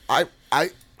 Yeah,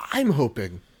 I'm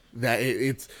hoping that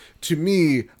it's, to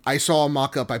me, I saw a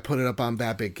mock-up, I put it up on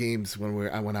That Big Games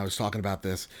when I was talking about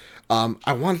this.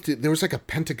 I wanted to, there was like a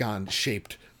pentagon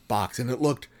shaped box and it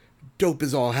looked dope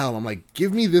as all hell. I'm like,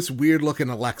 give me this weird looking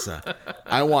Alexa.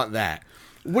 I want that.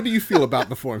 What do you feel about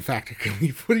the form factor,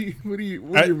 Khalif? What are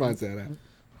your mindset at?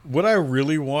 What I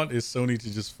really want is Sony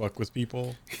to just fuck with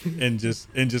people and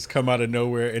just come out of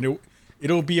nowhere, and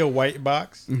it'll be a white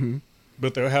box,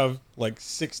 but they'll have like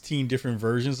 16 different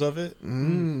versions of it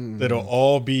that'll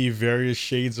all be various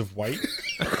shades of white.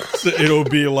 So it'll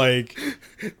be like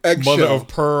Eggshell. mother of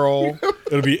pearl.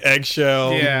 It'll be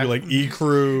eggshell. Yeah. It'll be like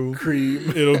cream.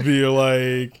 It'll be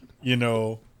like,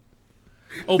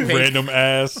 random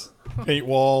ass paint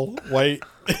wall white.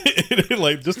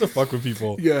 Like, just to fuck with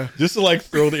people. Yeah. Just to like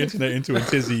throw the internet into a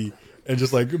tizzy and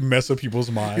just like mess with people's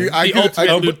minds. The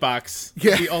ultimate loot box.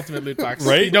 Yeah. The ultimate loot box.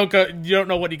 Right? You don't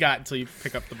know what you got until you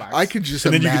pick up the box. I could just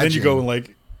and then imagine. you go and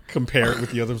like compare it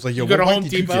with the others. Like, yo, You go to what Home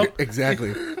did you Depot. get?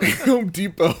 Exactly. Home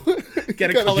Depot.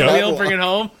 get a color wheel, bring it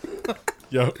home.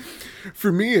 Yo,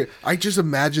 For me, I just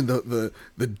imagine the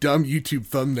dumb YouTube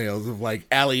thumbnails of like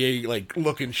Ali like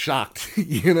looking shocked,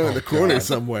 in the corner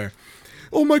somewhere.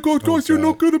 Oh my God, guys, you're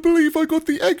not gonna believe I got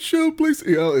the eggshell, please.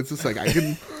 It's just like I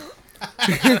can.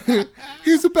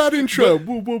 Here's a bad intro.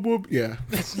 Whoop, whoop, whoop. Yeah.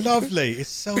 it's lovely. It's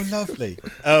so lovely.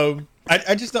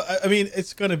 I just don't. I mean,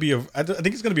 it's gonna be I think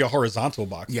it's gonna be a horizontal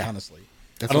box. Yeah. Honestly,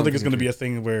 That's I don't what think I'm it's gonna thinking. be a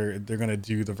thing where they're gonna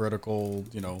do the vertical,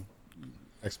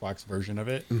 Xbox version of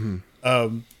it.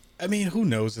 I mean, who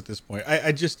knows at this point?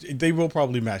 They will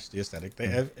probably match the aesthetic.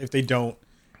 If they don't,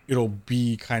 it'll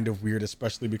be kind of weird,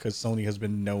 especially because Sony has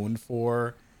been known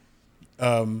for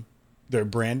their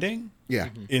branding. Yeah.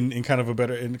 In kind of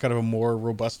a more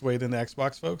robust way than the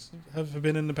Xbox folks have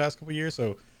been in the past couple of years.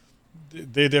 So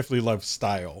they definitely love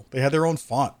style. They had their own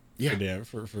font. Yeah.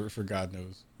 For God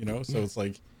knows, So it's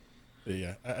like,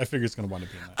 yeah, I figure it's gonna wind up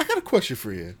being that. I got a question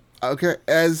for you. Okay,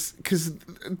 because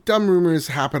dumb rumors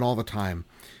happen all the time,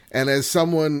 and as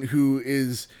someone who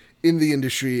is in the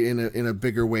industry in a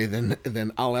bigger way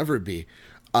than I'll ever be,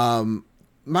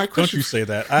 my question. Don't you say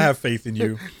that? I have faith in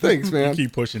you. Thanks, man. You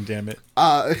keep pushing, damn it.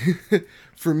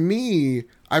 For me,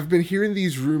 I've been hearing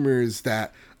these rumors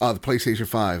that the PlayStation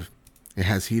 5, it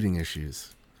has heating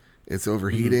issues. It's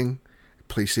overheating.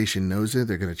 PlayStation knows it.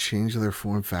 They're going to change their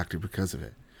form factor because of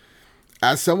it.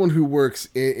 As someone who works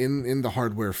in the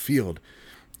hardware field,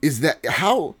 is that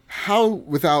how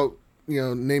without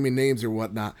naming names or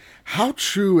whatnot, how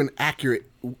true and accurate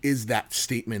is that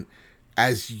statement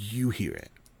as you hear it?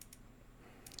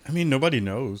 I mean, nobody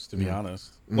knows, to be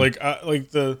honest. Like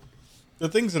the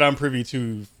things that I'm privy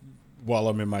to while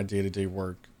I'm in my day-to-day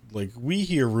work, like, we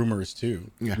hear rumors too.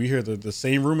 Yeah. We hear the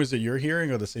same rumors that you're hearing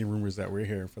are the same rumors that we're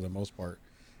hearing for the most part.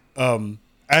 I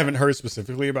haven't heard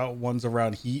specifically about ones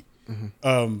around heat.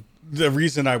 The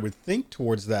reason I would think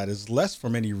towards that is less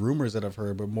from any rumors that I've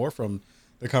heard, but more from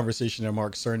the conversation that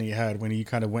Mark Cerny had when he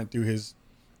kind of went through his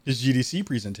GDC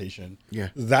presentation. Yeah.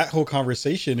 That whole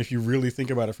conversation, if you really think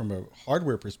about it from a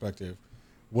hardware perspective,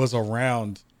 was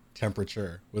around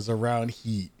temperature, was around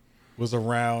heat, was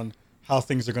around how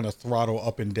things are going to throttle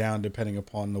up and down depending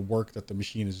upon the work that the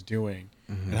machine is doing,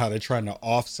 and how they're trying to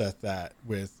offset that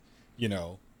with,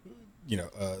 the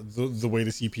way the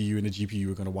CPU and the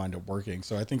GPU are going to wind up working.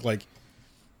 So I think like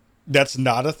that's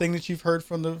not a thing that you've heard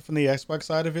from the Xbox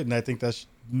side of it, and I think that's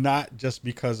not just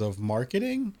because of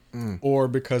marketing or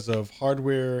because of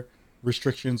hardware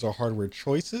restrictions or hardware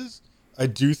choices. I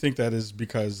do think that is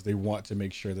because they want to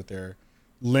make sure that they're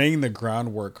laying the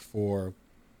groundwork for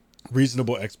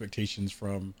reasonable expectations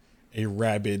from a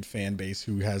rabid fan base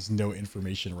who has no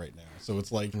information right now. So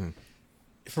it's like,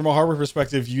 from a hardware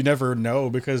perspective, you never know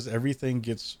because everything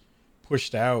gets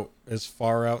pushed out as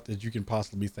far out as you can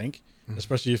possibly think,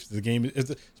 especially if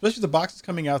especially if the box is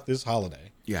coming out this holiday.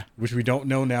 Yeah. Which we don't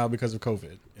know now because of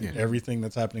COVID and Yeah. everything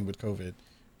that's happening with COVID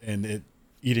and it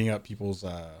eating up people's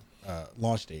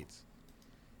launch dates.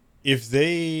 If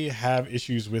they have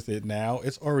issues with it now,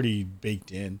 it's already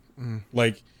baked in.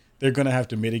 Like, they're going to have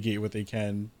to mitigate what they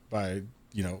can by,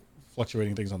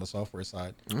 fluctuating things on the software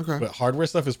side. Okay. But hardware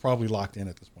stuff is probably locked in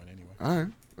at this point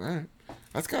anyway. All right.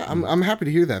 That's good. I'm happy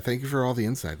to hear that. Thank you for all the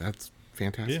insight. That's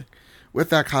fantastic. Yeah. With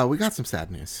that, Kyle, we got some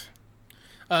sad news.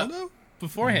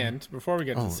 Beforehand, before we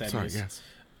get to Oh, the sad sorry. news, Yes.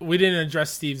 we didn't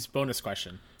address Steve's bonus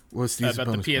question What's Steve's about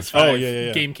the bonus PS5 question? Oh,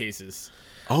 yeah. game cases.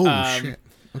 Oh shit.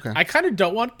 Okay. I kind of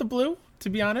don't want the blue to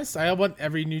be honest. I want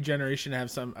every new generation to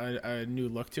have a new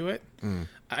look to it.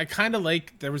 I kind of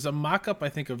like, there was a mock-up, I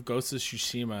think, of Ghost of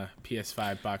Tsushima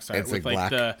PS5 box art It's with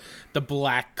like like the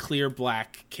black, clear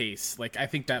black case. Like, I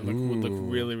think that would look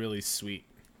really, really sweet.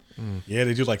 Yeah,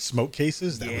 they do like smoke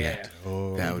cases. That Yeah.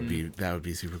 That would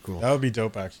be super cool. That would be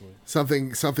dope, actually.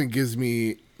 Something scares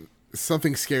me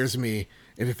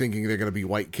into thinking they're gonna be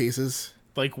white cases.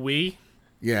 Like Wii?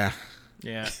 Yeah,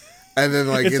 Yeah. and then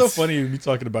like It's so funny me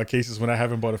talking about cases when I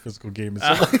haven't bought a physical game. It's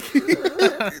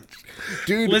so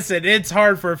dude. Listen, it's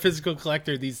hard for a physical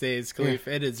collector these days, Khalif.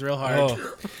 It is real hard.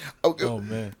 oh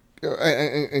man.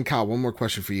 And Kyle, one more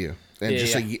question for you, and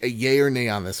just a yay or nay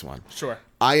on this one. Sure.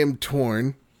 I am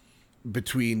torn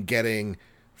between getting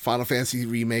Final Fantasy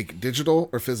Remake digital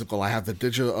or physical. I have the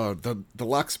digital, the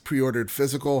deluxe pre-ordered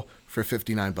physical for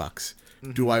 $59.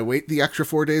 Mm-hmm. Do I wait the extra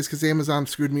 4 days because Amazon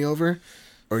screwed me over,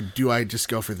 or do I just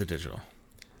go for the digital?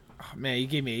 Oh, man, you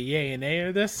gave me a yay and nay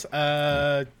of this.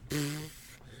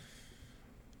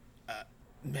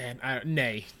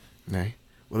 Nay. Nay.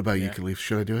 What about you, Khalif?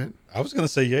 Should I do it? I was gonna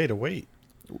say yay to wait.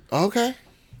 Okay.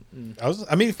 I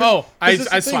swapped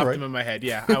them in my head.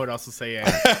 Yeah, I would also say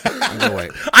yeah. I'm gonna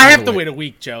wait. I have to wait a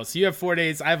week, Joe. So you have 4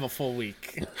 days. I have a full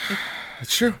week.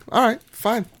 That's true. All right,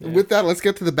 fine. Yeah. With that, let's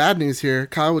get to the bad news here.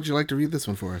 Kyle, would you like to read this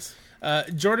one for us?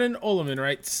 Jordan Oleman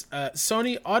writes,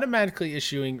 Sony automatically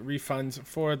issuing refunds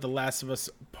for The Last of Us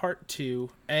Part 2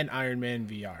 and Iron Man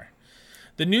VR.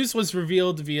 The news was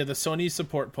revealed via the Sony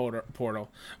support portal,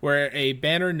 where a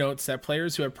banner notes that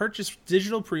players who have purchased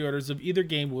digital pre-orders of either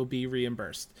game will be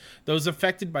reimbursed. Those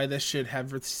affected by this should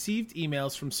have received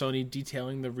emails from Sony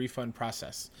detailing the refund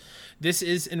process. This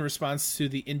is in response to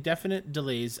the indefinite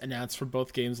delays announced for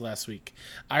both games last week.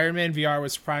 Iron Man VR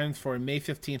was primed for a May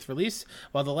 15th release,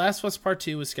 while The Last of Us Part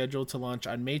 2 was scheduled to launch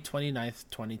on May 29th,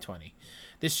 2020.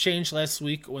 This changed last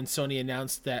week when Sony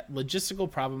announced that logistical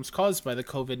problems caused by the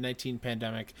COVID-19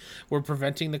 pandemic were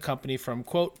preventing the company from,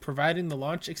 quote, providing the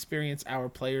launch experience our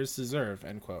players deserve,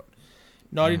 end quote.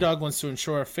 Naughty Dog wants to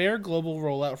ensure a fair global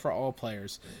rollout for all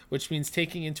players, which means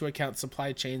taking into account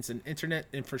supply chains and internet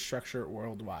infrastructure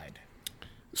worldwide.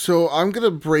 So I'm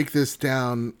gonna break this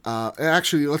down.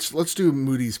 Actually, let's do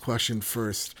Moody's question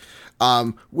first.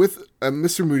 With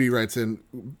Mr. Moody writes in,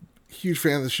 huge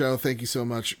fan of the show. Thank you so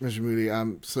much, Mr. Moody.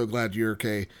 I'm so glad you're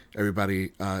okay.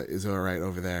 Everybody is all right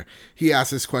over there. He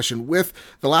asked this question: with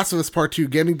The Last of Us Part 2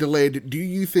 getting delayed, do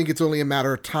you think it's only a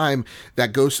matter of time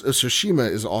that Ghost of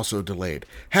Tsushima is also delayed?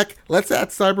 Heck, let's add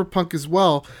Cyberpunk as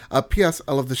well. P.S.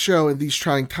 I love the show. In these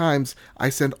trying times, I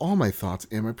send all my thoughts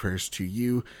and my prayers to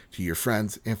you, to your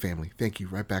friends and family. Thank you.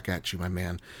 Right back at you, my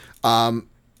man. I'm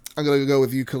going to go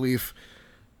with you, Khalif.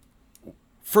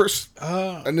 First,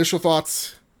 initial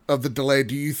thoughts of the delay.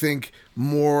 Do you think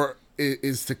more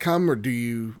is to come, or do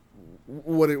you?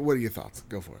 What are your thoughts?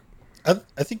 Go for it.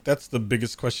 I think that's the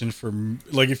biggest question for,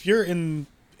 like, if you're in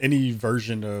any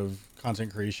version of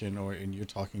content creation and you're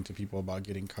talking to people about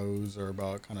getting codes or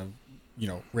about kind of,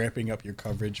 ramping up your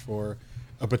coverage for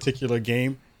a particular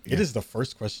game, it is the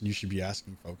first question you should be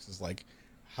asking folks is like,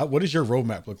 what does your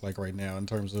roadmap look like right now in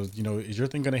terms of, is your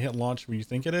thing going to hit launch when you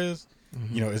think it is?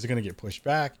 Mm-hmm. Is it going to get pushed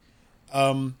back?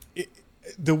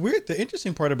 The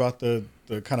interesting part about the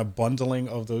kind of bundling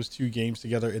of those two games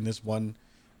together in this one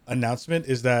announcement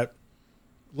is that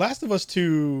Last of Us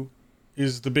 2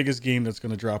 is the biggest game that's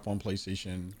going to drop on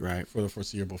PlayStation for the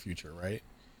foreseeable future, right?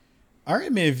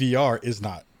 Iron Man VR is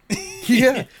not.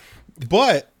 Yeah.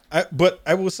 But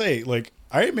I will say, like,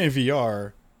 Iron Man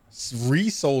VR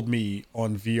resold me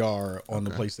on VR on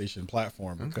the PlayStation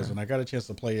platform because when I got a chance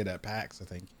to play it at PAX, I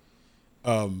think,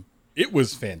 it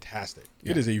was fantastic.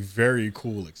 Yeah. It is a very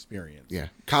cool experience. Yeah.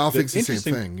 Kyle thinks the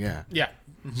same thing. Yeah. Yeah.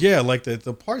 Yeah. Like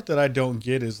the part that I don't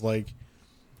get is like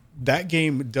that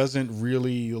game doesn't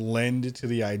really lend to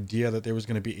the idea that there was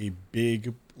going to be a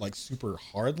big, like, super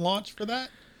hard launch for that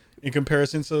in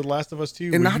comparison to The Last of Us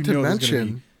 2. And not to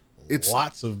mention, it's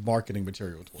lots of marketing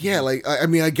material. Yeah. Like, I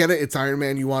mean, I get it. It's Iron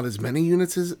Man. You want as many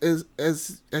units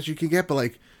as you can get, but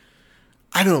like,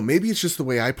 I don't know. Maybe it's just the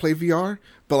way I play VR,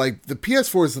 but like the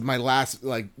PS4 is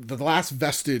the last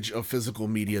vestige of physical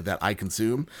media that I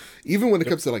consume. Even when it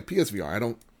comes to like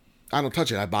PSVR, I don't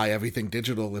touch it. I buy everything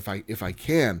digital if I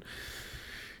can.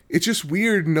 It's just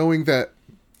weird knowing that.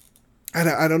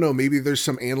 I don't know. Maybe there's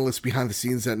some analyst behind the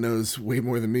scenes that knows way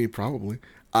more than me, probably.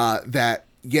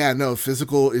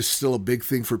 Physical is still a big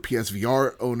thing for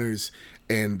PSVR owners,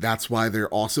 and that's why they're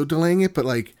also delaying it. But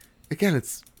like, again,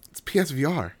 it's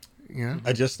PSVR. Yeah.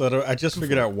 I just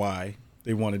figured out why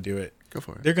they want to do it. Go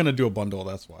for it. They're going to do a bundle.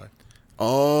 That's why.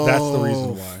 Oh, That's the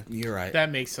reason why. You're right. That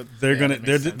makes sense. They're Yeah, gonna that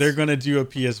makes they're sense. gonna do a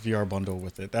PSVR bundle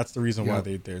with it. That's the reason why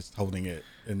Yeah. they're holding it,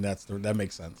 and that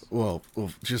makes sense. Well,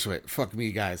 just wait. Fuck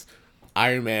me, guys.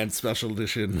 Iron Man Special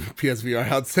Edition PSVR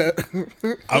headset.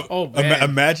 Oh, man.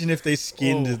 Imagine if they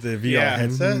skinned Oh, the VR yeah.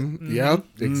 headset. Yep,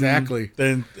 exactly.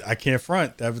 Then I can't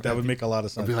front. That would make a lot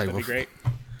of sense. I'd be like, That'd be great.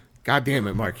 God damn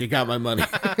it, Mark, you got my money.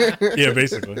 Yeah,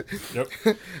 basically. Yep.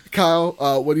 Kyle,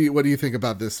 what do you think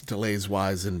about this delays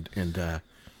wise and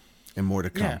more to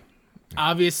come? Yeah.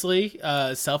 Obviously,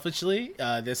 selfishly,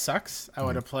 this sucks. I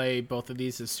want to play both of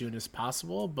these as soon as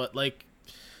possible, but like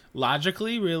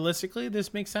logically, realistically,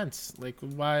 this makes sense. Like,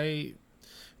 why?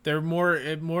 There are more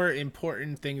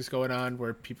important things going on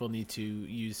where people need to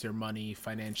use their money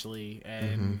financially,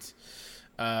 and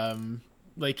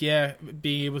like, yeah,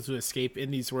 being able to escape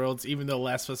in these worlds, even though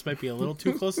Last of Us might be a little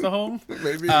too close to home.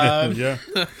 Maybe Yeah.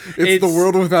 it's the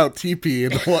world without TP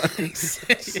in one.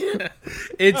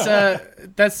 It's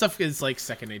that stuff is like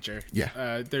second nature.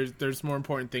 Yeah. There's more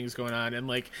important things going on, and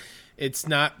like it's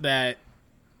not that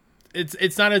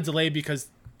it's not a delay because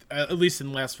at least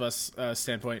in Last of Us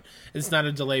standpoint, it's not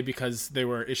a delay because there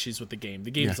were issues with the game.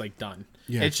 The game's like done.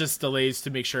 Yeah. It's just delays to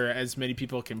make sure as many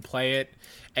people can play it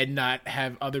and not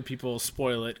have other people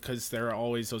spoil it, because there are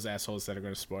always those assholes that are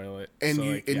going to spoil it. And So,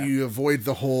 you like, and yeah. you avoid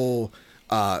the whole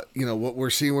what we're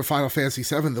seeing with Final Fantasy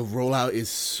VII. The rollout is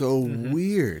so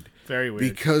weird. Very weird.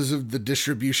 Because of the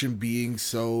distribution being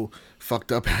so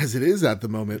fucked up as it is at the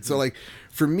moment. So like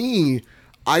for me,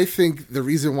 I think the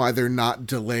reason why they're not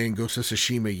delaying Ghost of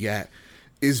Tsushima yet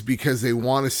is because they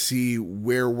want to see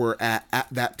where we're at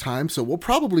that time. So we'll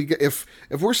probably get, if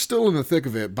we're still in the thick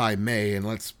of it by May, and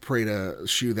let's pray to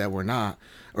Shu that we're not,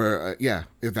 or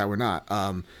if that we're not,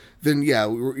 then yeah,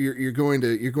 you're going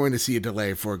to see a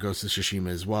delay for Ghost of Tsushima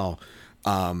as well.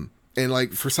 And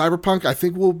like for Cyberpunk, I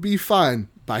think we'll be fine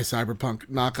by Cyberpunk,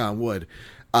 knock on wood.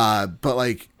 But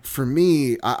like for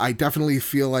me, I definitely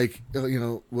feel like,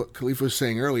 what Khalifa was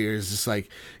saying earlier is just like,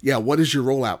 yeah, what is your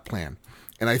rollout plan?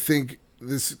 And I think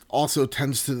this also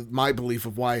tends to my belief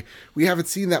of why we haven't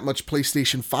seen that much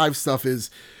PlayStation 5 stuff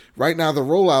is right now the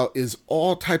rollout is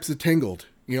all types of tangled.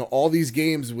 All these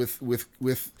games with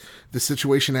the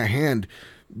situation at hand,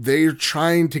 they're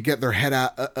trying to get their head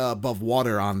out, above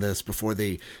water on this before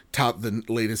they tout the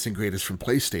latest and greatest from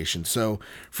PlayStation. So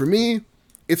for me,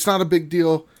 it's not a big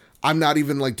deal. I'm not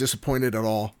even like disappointed at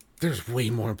all. There's way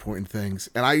more important things.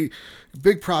 And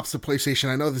big props to PlayStation.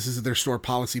 I know this is their store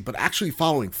policy, but actually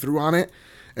following through on it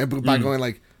and by going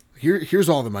like, here's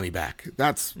all the money back.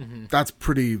 That's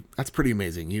pretty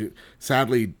amazing. You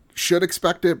sadly should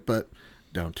expect it, but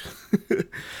don't.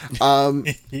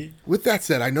 With that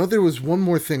said, I know there was one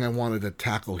more thing I wanted to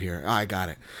tackle here. I got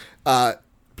it.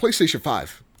 PlayStation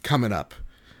 5 coming up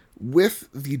with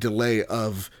the delay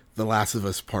of The Last of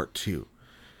Us Part 2.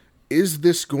 Is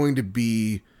this going to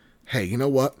be, hey, you know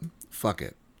what? Fuck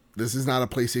it. This is not a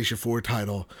PlayStation 4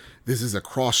 title. This is a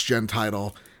cross-gen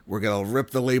title. We're going to rip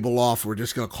the label off. We're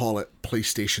just going to call it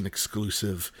PlayStation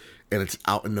exclusive, and it's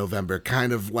out in November.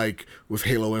 Kind of like with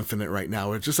Halo Infinite right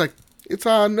now. It's just like, it's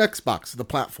on Xbox, the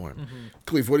platform.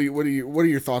 Cleve, what are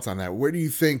your thoughts on that? Where do you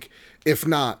think, if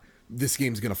not, this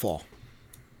game's going to fall?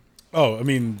 Oh, I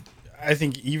mean, I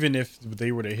think even if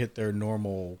they were to hit their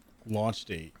normal launch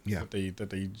date that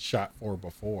they shot for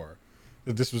before,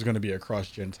 that this was going to be a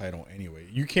cross-gen title anyway.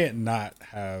 You can't not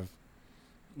have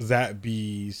that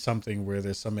be something where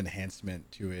there's some enhancement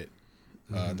to it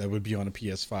that would be on a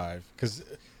PS5. Because,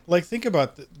 like, think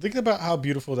about how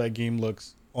beautiful that game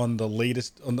looks on the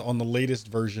latest on the latest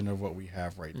version of what we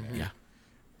have right now. Yeah.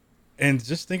 And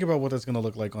just think about what that's going to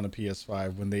look like on a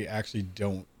PS5 when they actually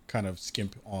don't kind of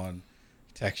skimp on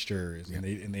textures and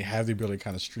they have the ability to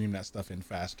kind of stream that stuff in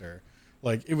faster.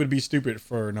 Like, it would be stupid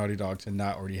for Naughty Dog to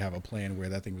not already have a plan where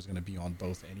that thing was going to be on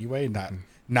both anyway,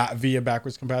 not via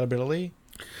backwards compatibility.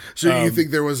 So you think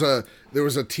there was a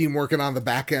team working on the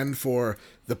back end for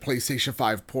the PlayStation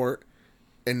 5 port,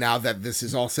 and now that this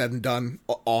is all said and done,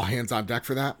 all hands on deck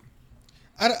for that?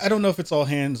 I don't know if it's all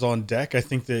hands on deck. I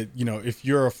think that, if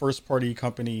you're a first party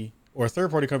company or a third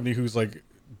party company who's like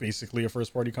basically a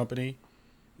first party company,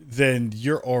 then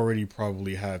you're already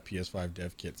probably have PS5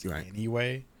 dev kits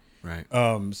anyway. Right.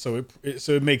 So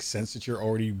it makes sense that you're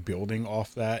already building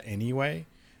off that anyway.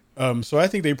 So I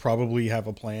think they probably have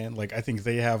a plan. Like, I think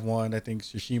they have one. I think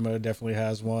Tsushima definitely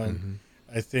has one.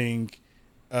 I think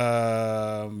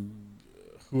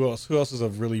who else is a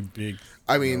really big,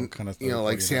 I mean, kind of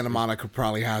like Santa Monica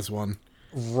probably has one.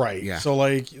 Right. Yeah. So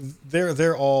like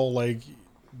they're all like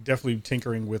definitely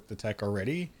tinkering with the tech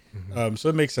already. So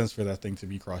it makes sense for that thing to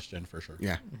be cross-gen for sure.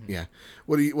 Yeah, yeah.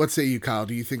 What say you, Kyle?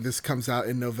 Do you think this comes out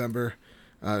in November?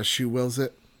 She wills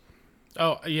it.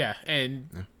 Oh yeah,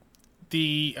 and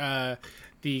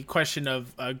the question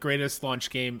of greatest launch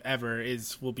game ever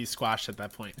will be squashed at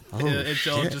that point.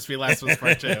 It'll just be Last of Us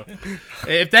Part 2.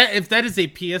 If that is a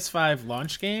PS5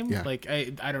 launch game, Yeah. like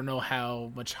I don't know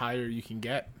how much higher you can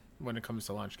get when it comes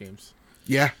to launch games.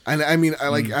 Yeah, and I mean,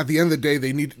 at the end of the day,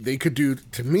 they could do,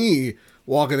 to me,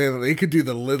 walking in, they could do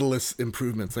the littlest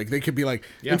improvements. Like they could be like,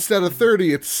 instead of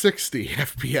 30, it's 60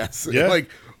 FPS. Yeah. Like,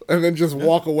 and then just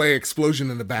walk away, explosion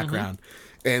in the background,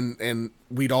 and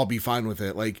we'd all be fine with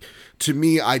it. Like, to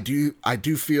me, I do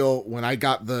feel when I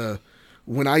got the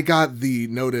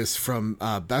notice from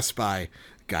Best Buy,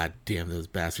 God damn, those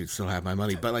bastards still have my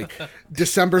money. But like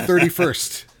December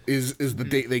 31st is the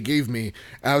date they gave me.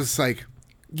 And I was like,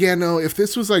 yeah, no, if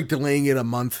this was like delaying it a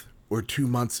month or 2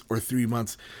 months or 3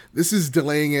 months, this is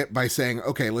delaying it by saying,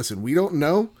 okay, listen, we don't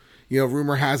know.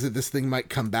 Rumor has it this thing might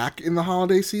come back in the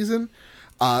holiday season.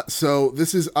 So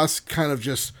this is us kind of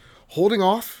just holding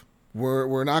off.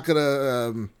 We're not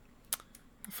gonna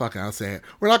I'll say it.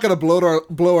 We're not gonna blow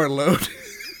our load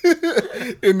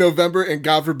in November, and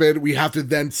God forbid we have to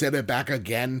then set it back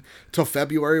again till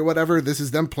February or whatever. This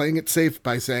is them playing it safe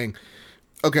by saying,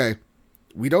 okay,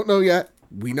 we don't know yet.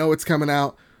 We know it's coming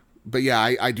out, but yeah,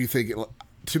 I do think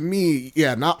to me,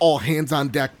 yeah, not all hands on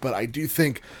deck, but I do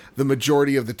think the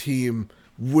majority of the team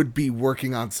would be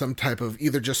working on some type of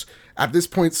either just at this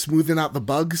point smoothing out the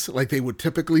bugs like they would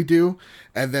typically do,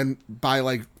 and then by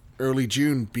like early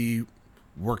June be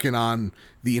working on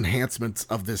the enhancements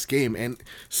of this game. And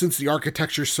since the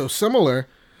architecture is so similar,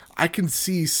 I can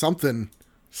see something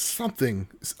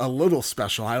a little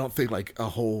special. I don't think like a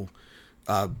whole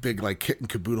big like kit and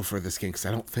caboodle for this game, because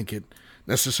I don't think it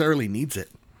necessarily needs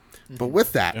it. But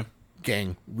with that,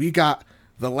 gang, we got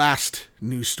the last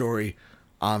news story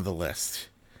on the list.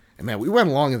 And man, we went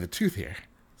along in the tooth here.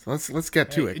 So let's get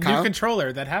to it. Kyle? New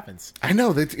controller, that happens. I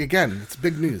know that, again, it's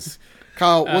big news.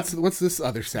 Kyle, what's this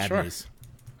other sad news?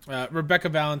 Rebecca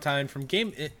Valentine from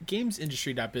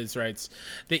GamesIndustry.biz writes,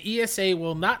 the ESA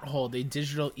will not hold a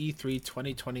digital E3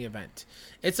 2020 event.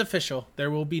 It's official.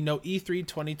 There will be no E3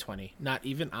 2020, not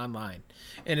even online.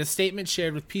 In a statement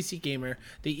shared with PC Gamer,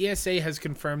 the ESA has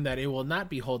confirmed that it will not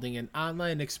be holding an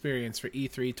online experience for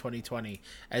E3 2020,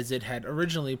 as it had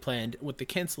originally planned, with the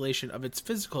cancellation of its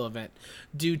physical event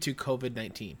due to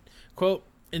COVID-19. Quote,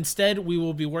 instead, we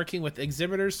will be working with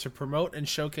exhibitors to promote and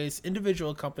showcase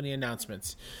individual company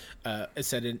announcements,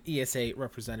 said an ESA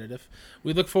representative.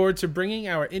 We look forward to bringing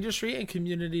our industry and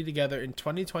community together in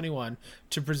 2021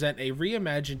 to present a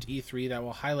reimagined E3 that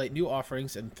will highlight new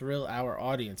offerings and thrill our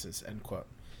audiences, end quote.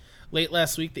 Late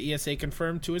last week, the ESA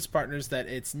confirmed to its partners that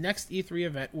its next E3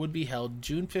 event would be held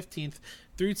June 15th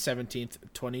through 17th,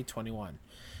 2021.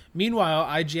 Meanwhile,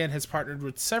 IGN has partnered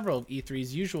with several of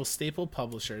E3's usual staple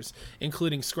publishers,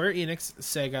 including Square Enix,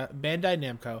 Sega, Bandai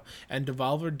Namco, and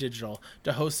Devolver Digital,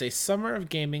 to host a Summer of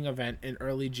Gaming event in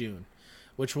early June,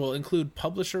 which will include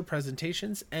publisher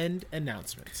presentations and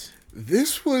announcements.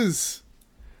 This was...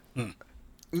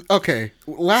 Okay,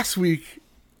 last week,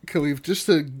 Khalif, just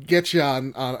to get you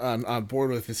on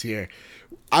board with this here,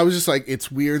 I was just like, it's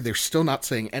weird, they're still not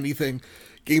saying anything.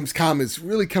 Gamescom is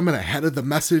really coming ahead of the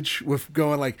message with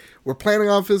going like, we're planning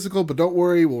on physical, but don't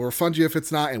worry, we'll refund you if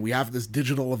it's not, and we have this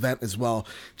digital event as well.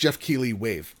 Jeff Keighley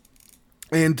wave.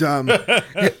 And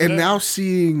and now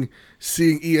seeing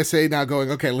ESA now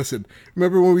going, okay, listen,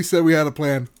 remember when we said we had a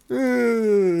plan?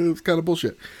 It was kind of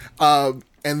bullshit. And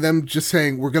them just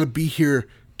saying we're going to be here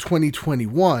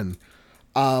 2021.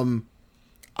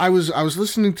 I was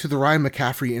listening to the Ryan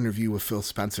McCaffrey interview with Phil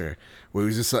Spencer, where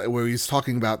he was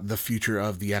talking about the future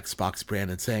of the Xbox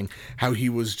brand and saying how he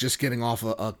was just getting off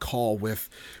a call with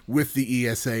the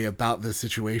ESA about the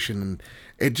situation, and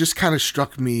it just kind of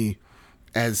struck me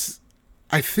as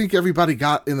I think everybody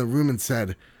got in the room and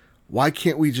said, why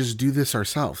can't we just do this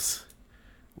ourselves?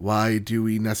 Why do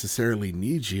we necessarily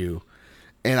need you?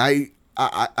 And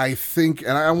I think,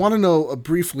 and I want to know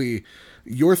briefly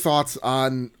your thoughts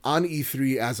on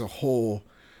E3 as a whole,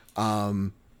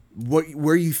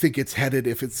 where you think it's headed,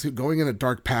 if it's going in a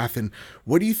dark path, and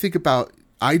what do you think about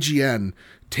IGN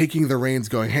taking the reins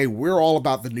going, hey, we're all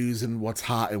about the news and what's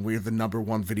hot, and we're the number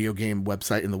one video game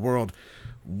website in the world,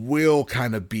 will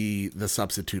kind of be the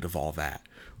substitute of all that.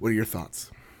 What are your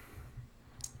thoughts?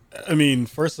 I mean,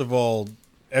 first of all,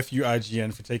 F you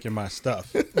IGN for taking my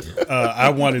stuff. I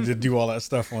wanted to do all that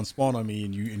stuff on Spawn on me,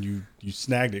 and you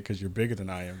snagged it because you're bigger than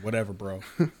I am. Whatever, bro.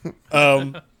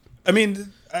 I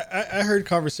mean, I heard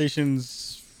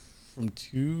conversations from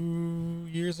 2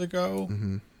 years ago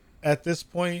at this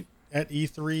point at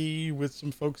E3 with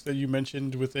some folks that you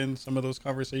mentioned within some of those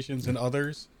conversations and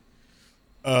others.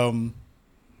 Well,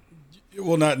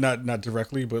 not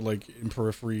directly, but like in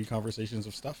periphery conversations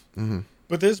of stuff. Mm-hmm.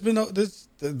 But there's been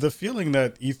the feeling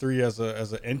that E3 as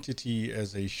an entity,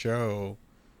 as a show,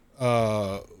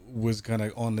 was kind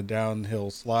of on the downhill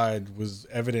slide was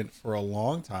evident for a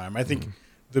long time. I think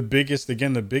the biggest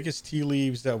tea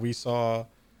leaves that we saw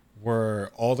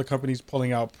were all the companies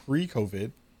pulling out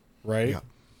pre-COVID, right? Yeah.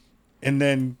 And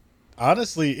then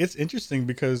honestly, it's interesting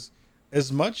because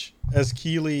as much as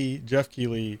Jeff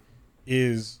Keighley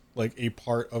is like a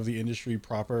part of the industry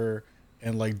proper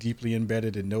and like deeply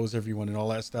embedded and knows everyone and all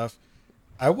that stuff,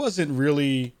 I wasn't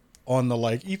really on the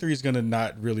like E3 is going to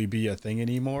not really be a thing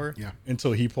anymore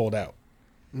until he pulled out.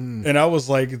 And I was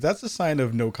like, that's a sign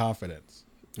of no confidence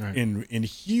in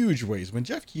huge ways. When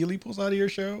Jeff Keighley pulls out of your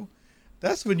show,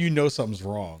 that's when you know something's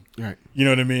wrong. Right. You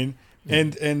know what I mean? Yeah.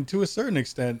 And to a certain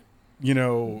extent, you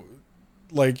know,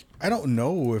 like, I don't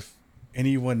know if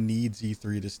anyone needs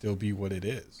E3 to still be what it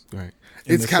is. Right.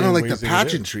 It's kind of like the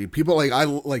pageantry. People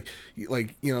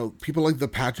people like the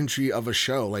pageantry of a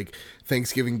show. Like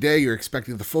Thanksgiving Day, you're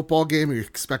expecting the football game, you're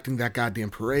expecting that goddamn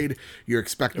parade, you're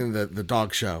expecting the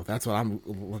dog show. That's what I'm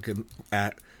looking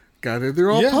at. God,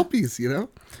 they're all puppies, you know?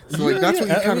 So like that's what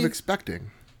you're kind of expecting.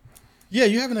 Yeah,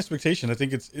 you have an expectation. I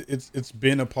think it's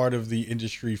been a part of the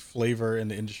industry flavor and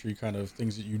the industry kind of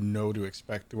things that you know to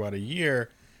expect throughout a year.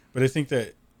 But I think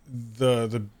that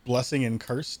the blessing and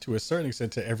curse to a certain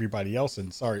extent to everybody else,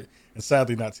 and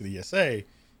sadly not to the ESA,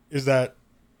 is that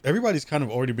everybody's kind of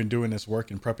already been doing this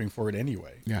work and prepping for it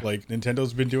anyway. Yeah. Like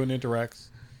Nintendo's been doing their directs.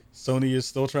 Sony is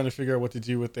still trying to figure out what to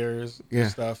do with theirs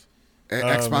and stuff.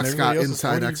 Xbox got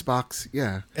inside Xbox.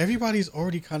 Yeah. Everybody's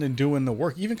already kind of doing the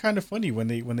work. Even kind of funny when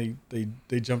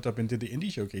they jumped up into the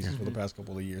indie showcases for the past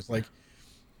couple of years. Like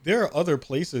there are other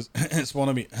places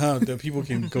that people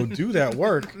can go do that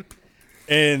work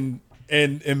and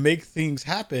make things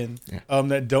happen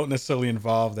that don't necessarily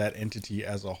involve that entity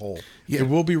as a whole. Yeah. It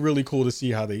will be really cool to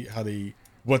see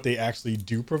what they actually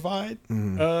do provide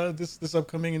this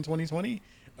upcoming in 2020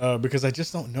 because I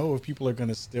just don't know if people are going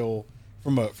to still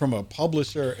from a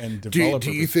publisher and developer.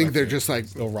 Do you think they're just like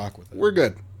they'll rock with it? We're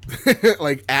good.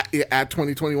 Like at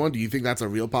 2021, do you think that's a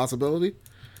real possibility?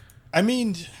 I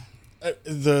mean,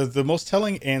 the most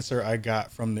telling answer I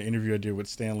got from the interview I did with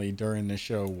Stanley during the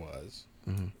show was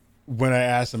when I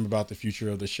asked him about the future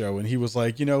of the show, and he was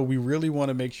like, you know, we really want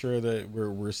to make sure that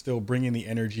we're still bringing the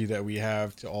energy that we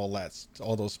have to all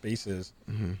those spaces,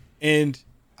 and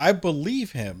I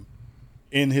believe him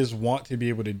in his want to be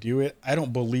able to do it. I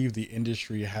don't believe the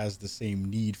industry has the same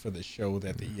need for the show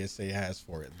that the ESA has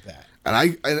for it.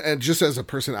 And just as a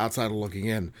person outside of looking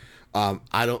in,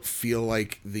 I don't feel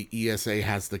like the ESA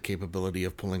has the capability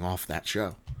of pulling off that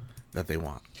show that they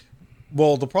want.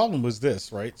 Well, the problem was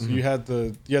this, right? So you had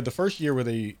the first year where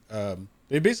they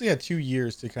basically had 2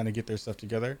 years to kind of get their stuff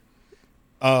together.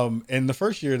 And the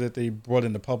first year that they brought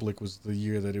in the public was the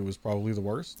year that it was probably the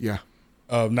worst. Yeah.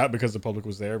 Not because the public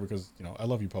was there, because, you know, I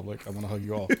love you, public. I want to hug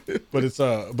you all. But it's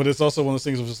also one of those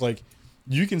things of just like,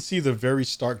 you can see the very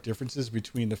stark differences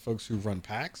between the folks who run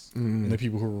PAX and the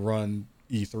people who run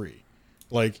E3.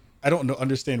 Like, I don't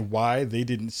understand why they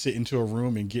didn't sit into a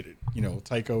room and get, you know,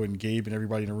 Tycho and Gabe and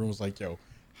everybody in the room was like, yo,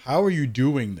 how are you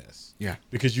doing this? Yeah.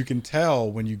 Because you can tell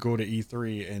when you go to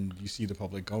E3 and you see the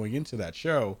public going into that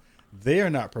show, they are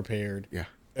not prepared. Yeah.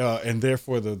 And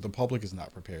therefore the public is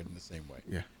not prepared in the same way.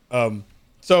 Yeah.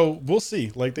 So we'll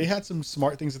see. Like they had some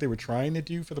smart things that they were trying to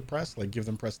do for the press, like give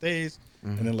them press days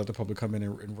and then let the public come in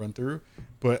and run through.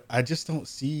 But I just don't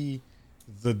see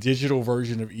the digital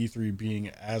version of E3 being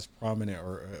as prominent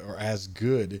or as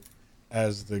good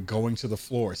as the going to the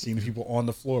floor, seeing the people on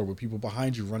the floor with people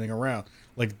behind you running around.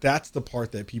 Like that's the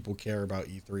part that people care about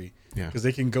E3. Yeah. Because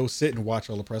they can go sit and watch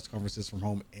all the press conferences from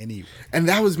home anyway. And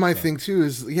that was my thing too,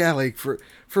 is like for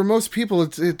most people,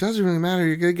 it doesn't really matter.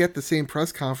 You're going to get the same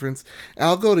press conference. And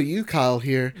I'll go to you, Kyle,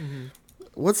 here.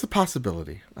 What's the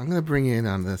possibility? I'm going to bring you in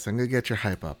on this. I'm going to get your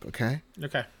hype up. Okay.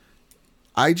 Okay.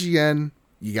 IGN,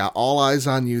 you got all eyes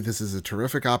on you. This is a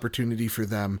terrific opportunity for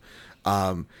them.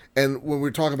 And when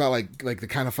we're talking about like the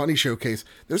kind of funny showcase,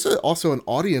 there's also an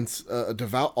audience, a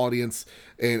devout audience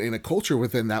and a culture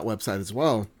within that website as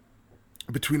well,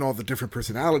 between all the different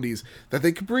personalities, that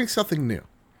they could bring something new.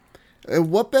 And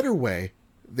what better way?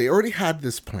 They already had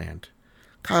this planned.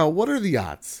 Kyle, what are the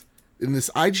odds in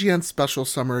this IGN special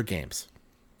Summer of Games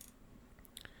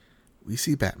we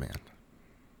see Batman?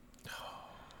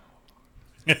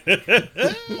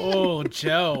 Oh,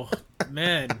 Joe,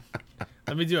 man.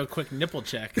 Let me do a quick nipple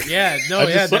check. Yeah, no, I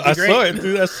that'd be great.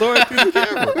 I saw it through the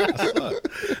camera. I saw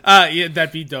it. Yeah,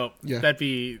 that'd be dope. Yeah. That'd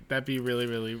be really,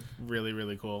 really, really,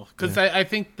 really cool. Because I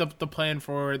think the plan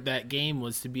for that game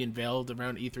was to be unveiled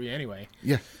around E3 anyway.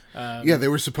 Yeah. Yeah, they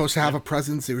were supposed to have a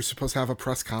presence. They were supposed to have a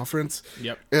press conference.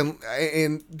 Yep.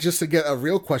 And just to get a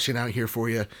real question out here for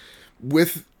you,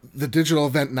 with the digital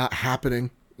event not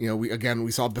happening,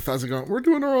 we saw Bethesda going, we're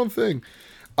doing our own thing.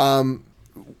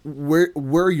 Where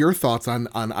are your thoughts on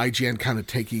IGN kind of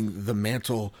taking the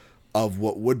mantle of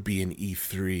what would be an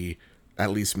E3,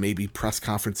 at least maybe press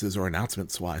conferences or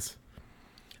announcements wise?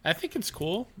 I think it's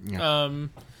cool. Yeah.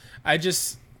 I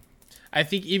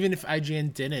think even if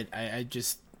IGN didn't,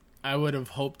 I would have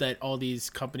hoped that all these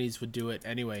companies would do it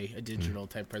anyway, a digital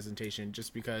type presentation,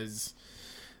 just because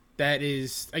that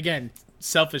is, again,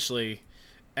 selfishly,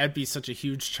 that'd be such a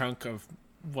huge chunk of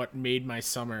what made my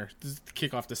summer,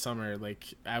 kick off the summer.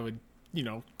 Like, I would,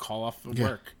 call off of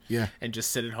work and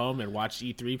just sit at home and watch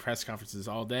E3 press conferences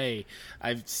all day.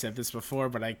 I've said this before,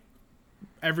 but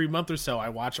every month or so, I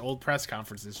watch old press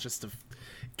conferences just to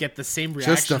get the same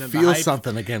reaction. Just to and feel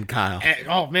something again, Kyle. And,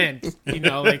 oh man,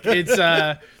 like it's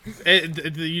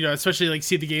especially like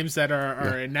see the games that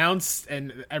are announced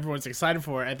and everyone's excited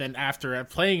for, and then after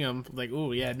playing them, like,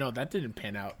 oh yeah, no, that didn't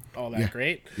pan out all that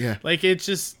great. Yeah, like it's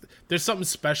just there's something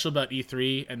special about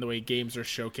E3 and the way games are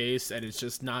showcased, and it's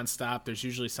just nonstop. There's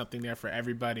usually something there for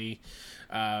everybody.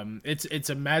 It's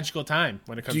a magical time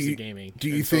when it comes to gaming. Do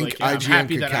you think I'm IGN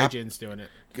happy could that IGN's doing it?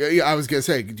 Yeah, I was gonna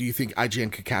say, do you think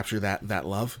IGN could capture that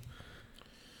love?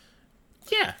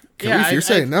 Yeah. If you're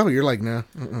saying no, you're like no.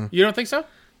 You don't think so?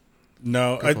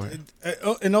 No,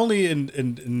 and only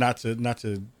in not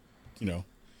to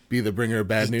be the bringer of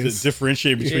bad news. To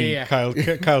differentiate between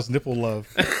Kyle's nipple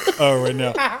love right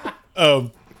now.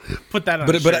 Put that on.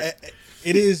 But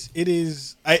it is.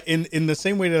 In the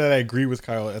same way that I agree with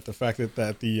Kyle at the fact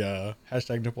that the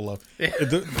hashtag nipple love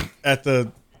at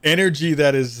the energy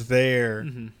that is there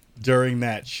during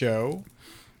that show.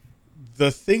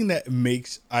 The thing that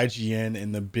makes IGN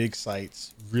and the big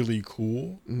sites really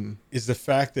cool is the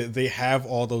fact that they have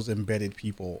all those embedded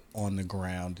people on the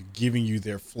ground giving you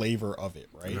their flavor of it,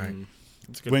 right?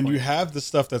 When you have the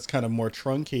stuff that's kind of more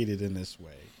truncated in this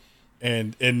way,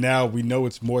 and now we know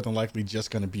it's more than likely just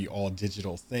going to be all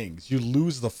digital things, you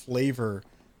lose the flavor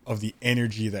of the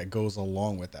energy that goes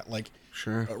along with that. Like,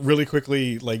 really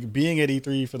quickly, like being at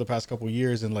E3 for the past couple of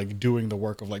years and like doing the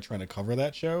work of like trying to cover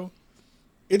that show,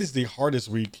 it is the hardest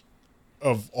week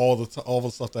of all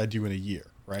the stuff that I do in a year,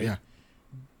 right? Yeah.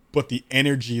 But the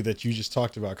energy that you just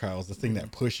talked about, Kyle, is the thing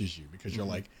that pushes you, because you're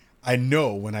like, I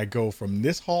know when I go from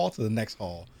this hall to the next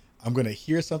hall, I'm going to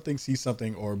hear something, see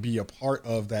something, or be a part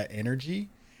of that energy.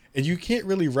 And you can't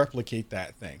really replicate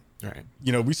that thing. Right.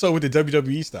 We saw with the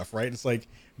WWE stuff, right? It's like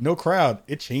no crowd,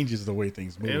 it changes the way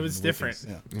things move. It was different.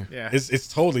 It's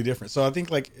totally different. So I think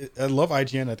I love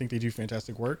IGN. I think they do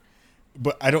fantastic work.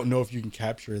 But I don't know if you can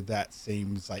capture that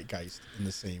same zeitgeist in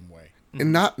the same way.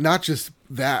 And not just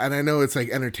that, and I know it's like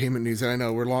entertainment news, and I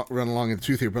know we're running along in the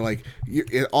truth here, but like you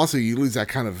lose that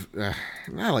kind of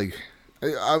not like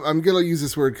I'm gonna use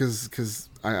this word because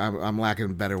I'm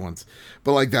lacking better ones,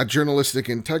 but like that journalistic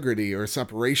integrity or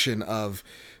separation of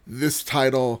this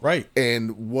title, right?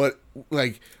 And what,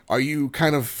 like, are you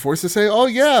kind of forced to say, oh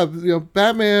yeah,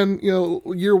 Batman,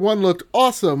 year one looked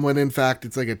awesome, when in fact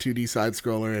it's like a 2D side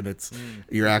scroller and it's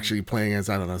you're actually playing as,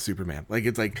 I don't know, Superman. Like,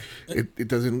 it's like it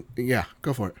doesn't. Yeah,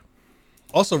 go for it.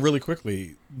 Also, really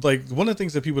quickly, like one of the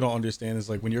things that people don't understand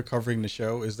is like when you're covering the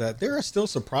show is that there are still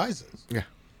surprises. Yeah.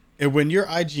 And when you're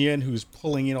IGN, who's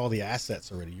pulling in all the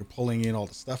assets already, you're pulling in all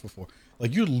the stuff before,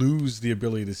 like you lose the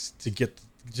ability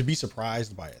to be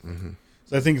surprised by it.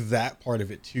 So I think that part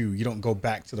of it too, you don't go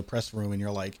back to the press room and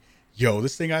you're like, yo,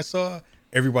 this thing I saw,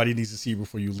 everybody needs to see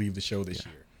before you leave the show this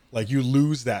year. Like you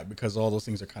lose that because all those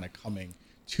things are kind of coming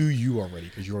to you already,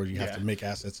 because you already have to make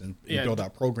assets and build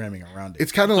out programming around it.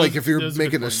 It's kind of like if you're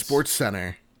making a Sports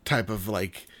Center type of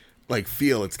like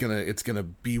feel, it's gonna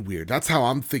be weird. That's how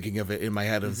I'm thinking of it in my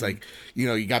head. It's like,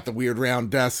 you got the weird round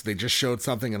desk, they just showed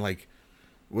something and like,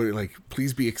 what, like,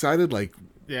 please be excited, like.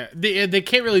 Yeah, they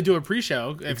can't really do a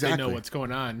pre-show if they know what's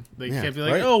going on. They can't be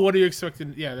like, oh, what are you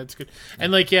expecting? Yeah, that's good.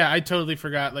 And like, I totally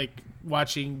forgot, like,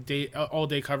 watching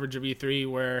all-day coverage of E3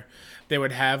 where they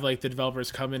would have, like, the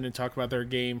developers come in and talk about their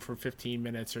game for 15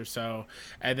 minutes or so,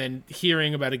 and then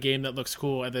hearing about a game that looks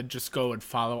cool, and then just go and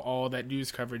follow all that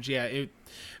news coverage. Yeah,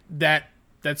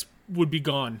 that's would be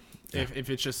gone If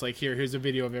it's just like here's a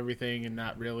video of everything and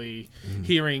not really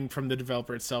hearing from the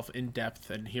developer itself in depth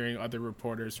and hearing other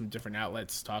reporters from different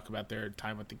outlets talk about their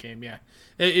time with the game,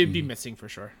 it'd be missing for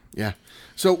sure. Yeah.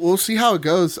 So we'll see how it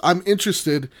goes. I'm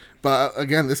interested, but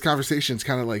again, this conversation's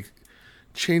kind of like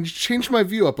changed my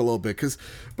view up a little bit, because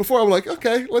before I'm like,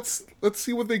 okay, let's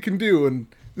see what they can do, and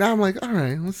now I'm like, all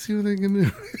right, let's see what they can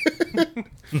do.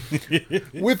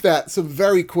 With that, some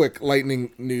very quick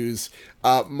lightning news.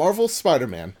 Marvel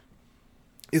Spider-Man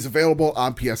is available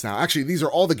on PS Now. Actually, these are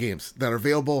all the games that are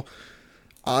available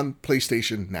on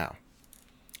PlayStation Now.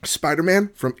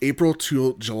 Spider-Man from April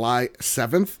to July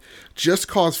 7th. Just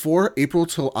Cause 4, April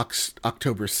till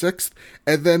October 6th.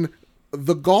 And then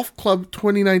The Golf Club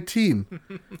 2019.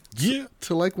 Yeah.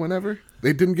 To like whenever.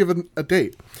 They didn't give a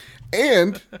date.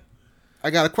 And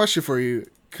I got a question for you,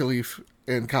 Khalif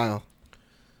and Kyle.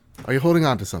 Are you holding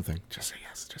on to something? Just say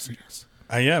yes. Just say yes.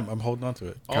 I am. I'm holding on to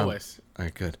it. Always. All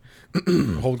right, good.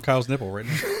 I'm holding Kyle's nipple right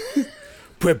now.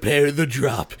 Prepare the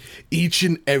drop. Each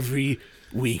and every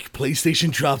week,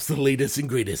 PlayStation drops the latest and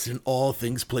greatest in all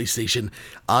things PlayStation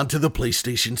onto the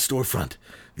PlayStation storefront.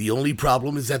 The only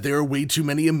problem is that there are way too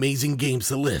many amazing games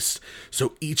to list,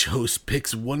 so each host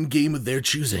picks one game of their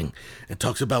choosing and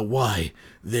talks about why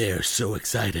they're so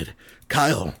excited.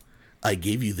 Kyle, I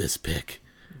gave you this pick.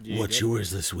 What's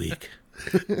yours this week?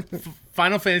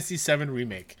 Final Fantasy VII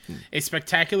Remake, a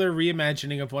spectacular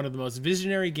reimagining of one of the most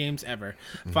visionary games ever.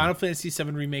 Final Fantasy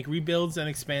VII Remake rebuilds and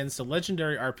expands the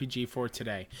legendary RPG for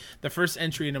today. The first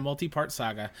entry in a multi-part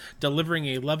saga, delivering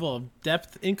a level of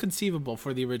depth inconceivable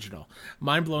for the original.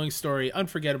 Mind-blowing story,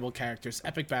 unforgettable characters,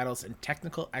 epic battles, and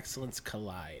technical excellence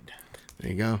collide.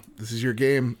 There you go. This is your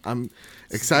game. I'm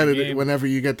excited whenever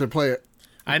you get to play it.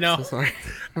 I know. So sorry.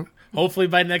 Hopefully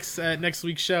by next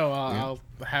week's show,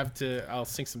 I'll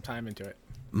sink some time into it.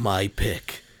 My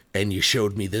pick, and you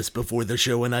showed me this before the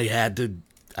show, and I had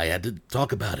to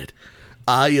talk about it.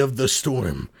 Eye of the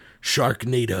Storm,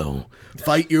 Sharknado.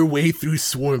 Fight your way through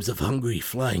swarms of hungry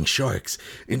flying sharks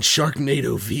in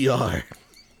Sharknado VR.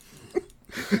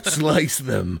 Slice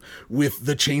them with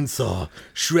the chainsaw,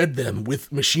 shred them with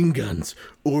machine guns,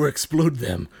 or explode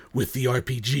them with the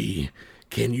RPG.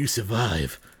 Can you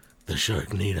survive the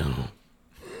Sharknado?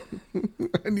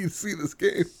 I need to see this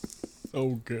game.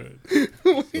 So good.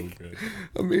 So good.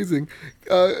 Amazing.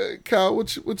 Kyle,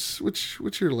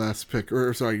 what's your last pick?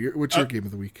 Or sorry, what's your game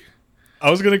of the week? I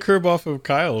was going to curb off of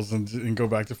Kyle's and go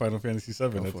back to Final Fantasy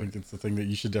VII. I think it's the thing that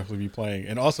you should definitely be playing.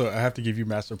 And also, I have to give you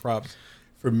master props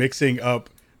for mixing up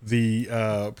the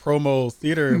promo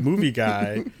theater movie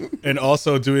guy and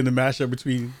also doing the mashup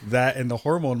between that and the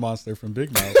hormone monster from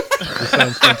Big Mouth. It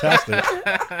sounds fantastic.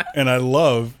 And I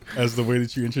love as the way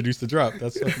that you introduced the drop.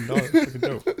 That's fucking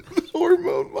dope.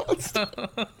 Hormone monster.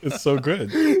 It's so good.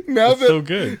 So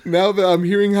good. Now that I'm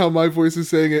hearing how my voice is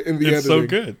saying it in the editing. It's so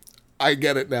good. I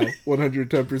get it now.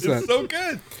 110%. It's so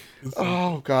good.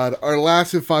 Oh, God. Our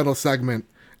last and final segment.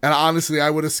 And honestly,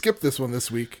 I would have skipped this one this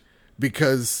week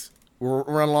because we're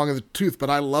running along in the tooth,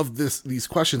 but I love these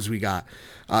questions we got.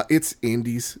 It's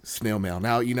Andy's Snail Mail.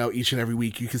 Now, each and every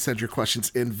week you can send your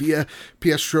questions in via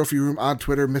PS Trophy Room on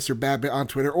Twitter, Mr. Badbit on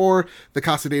Twitter, or the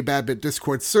Casa de Badbit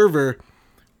Discord server.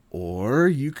 Or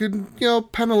you could,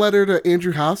 pen a letter to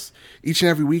Andrew House. Each and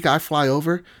every week I fly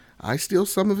over. I steal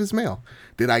some of his mail.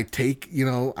 Did I take,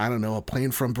 a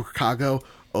plane from Chicago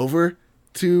over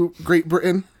to Great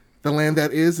Britain, the land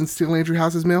that is, and steal Andrew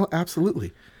House's mail?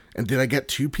 Absolutely. And did I get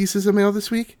 2 pieces of mail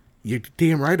this week? You're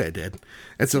damn right I did.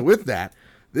 And so with that,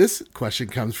 this question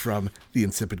comes from the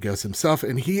Insipid Ghost himself,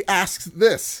 and he asks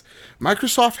this.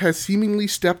 Microsoft has seemingly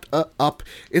stepped up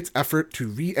its effort to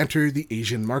re-enter the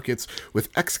Asian markets, with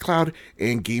xCloud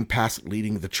and Game Pass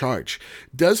leading the charge.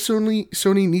 Does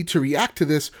Sony need to react to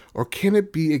this, or can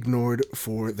it be ignored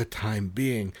for the time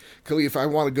being? Khalif, I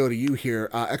want to go to you here.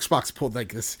 Xbox pulled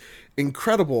this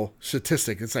incredible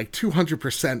statistic. It's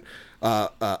 200%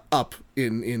 up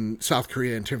in South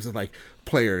Korea in terms of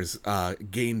players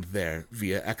gained there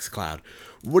via xCloud.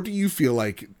 What do you feel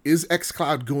like? Is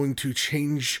xCloud going to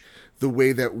change the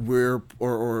way that we're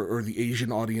or the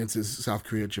Asian audiences, South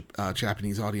Korea,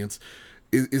 Japanese audience,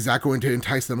 is that going to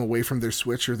entice them away from their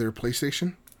Switch or their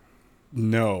PlayStation?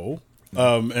 No.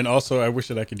 And also, I wish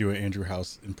that I could do an Andrew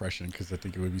House impression because I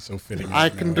think it would be so fitting. I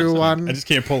can do one. I just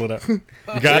can't pull it up. You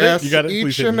got it? You got it?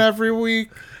 Each and every week,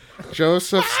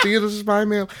 Joseph steals my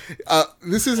mail.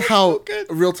 This is how,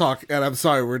 real talk, and I'm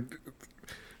sorry,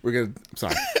 we're gonna, I'm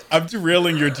sorry. I'm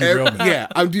derailing your derailment. Yeah,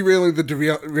 I'm derailing the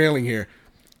derailing here.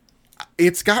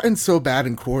 It's gotten so bad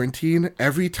in quarantine,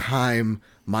 every time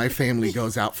my family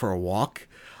goes out for a walk,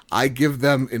 I give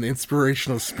them an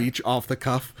inspirational speech off the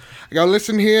cuff. I go,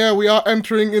 listen here, we are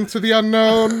entering into the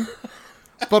unknown,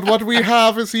 but what we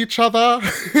have is each other.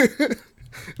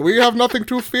 We have nothing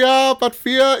to fear but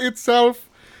fear itself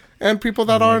and people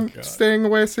that aren't staying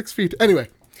away 6 feet. Anyway,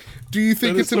 do you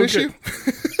think it's an issue?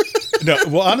 No,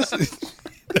 well, honestly,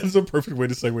 that's a perfect way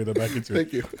to segue that back into it.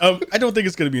 Thank you. I don't think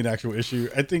it's going to be an actual issue.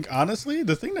 I think, honestly,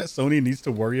 the thing that Sony needs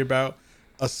to worry about,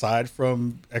 aside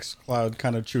from xCloud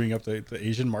kind of chewing up the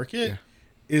Asian market,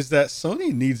 is that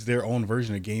Sony needs their own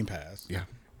version of Game Pass. Yeah.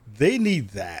 They need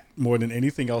that more than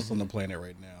anything else on the planet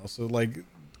right now. So, like,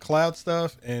 cloud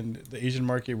stuff and the Asian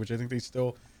market, which I think they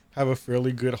still have a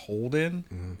fairly good hold in,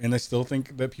 and I still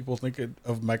think that people think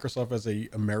of Microsoft as a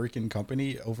American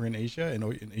company over in Asia and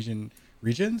in Asian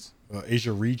regions,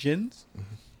 Asia regions.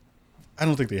 I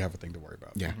don't think they have a thing to worry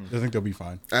about. Yeah. I think they'll be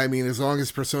fine. I mean, as long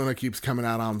as Persona keeps coming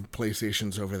out on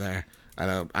PlayStations over there, I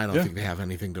don't think they have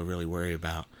anything to really worry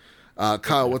about.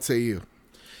 Kyle, what say you?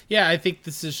 Yeah, I think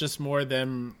this is just more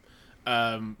them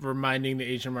reminding the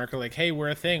Asian market, like, hey, we're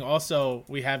a thing. Also,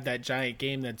 we have that giant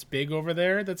game that's big over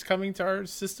there that's coming to our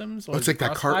systems. It's like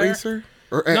that kart racer?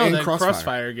 No, and that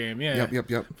Crossfire game, yeah. Yep.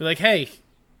 Be like, hey,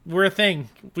 we're a thing.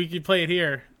 We can play it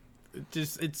here.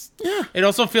 It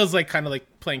also feels like kind of like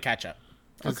playing catch up.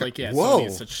 It's like, yeah, Whoa.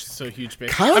 Sony is so huge.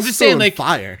 Big. Kyle's I'm just so saying, on like,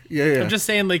 fire. Yeah. I'm just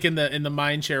saying, like, in the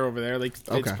mind share over there, like,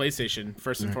 Okay. it's PlayStation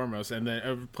first and foremost, and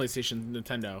then PlayStation,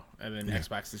 Nintendo, and then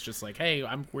Xbox is just like, hey,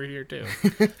 we're here too.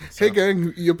 Hey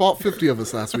gang, you bought 50 of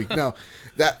us last week. No,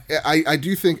 that I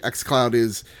do think xCloud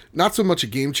is not so much a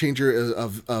game changer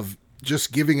of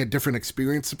just giving a different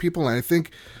experience to people, and I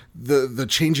think the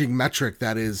changing metric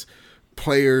that is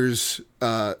players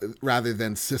rather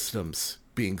than systems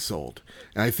being sold.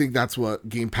 And I think that's what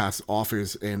Game Pass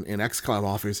offers and xCloud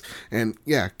offers. And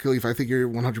yeah, Khalif, I think you're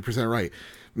 100% right.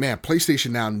 Man,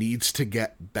 PlayStation now needs to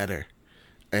get better.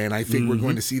 And I think we're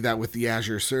going to see that with the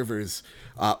Azure servers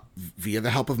via the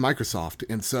help of Microsoft.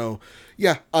 And so,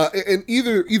 yeah, and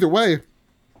either way,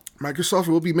 Microsoft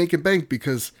will be making bank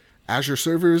because Azure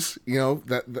servers, you know,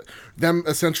 them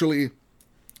essentially,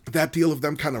 that deal of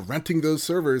them kind of renting those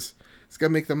servers, it's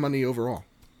going to make them money overall.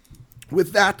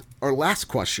 With that, our last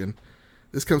question,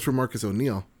 this comes from Marcus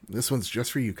O'Neill. This one's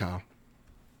just for you, Kyle.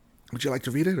 Would you like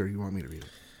to read it, or you want me to read it?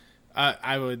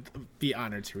 I would be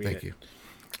honored to read it. Thank you.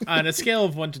 On a scale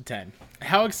of 1 to 10,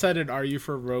 how excited are you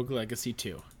for Rogue Legacy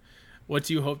 2? What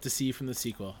do you hope to see from the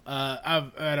sequel?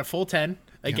 I'm at a full 10.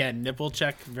 Again, nipple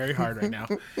check very hard right now.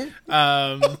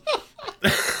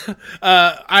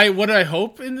 What do I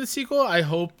hope in the sequel? I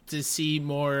hope to see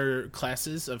more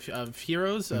classes of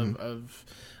heroes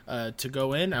to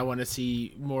go in. I want to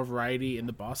see more variety in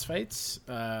the boss fights,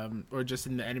 or just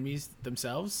in the enemies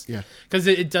themselves. Yeah, because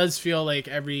it does feel like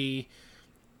every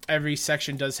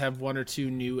section does have one or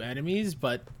two new enemies,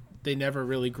 but they never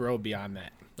really grow beyond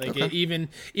that. Like even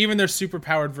their super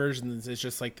powered versions, it's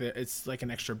just like it's like an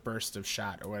extra burst of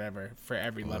shot or whatever for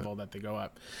every level that they go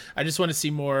up. I just want to see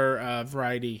more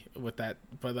variety with that.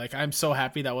 But like, I'm so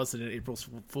happy that wasn't an April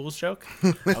Fool's joke.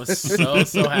 I was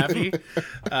so happy.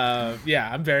 Yeah,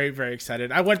 I'm very, very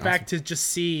excited. I went back to just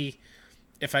see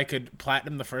if I could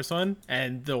platinum the first one,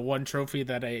 and the one trophy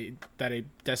that I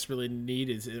desperately need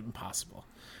is impossible.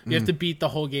 You have to beat the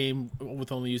whole game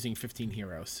with only using 15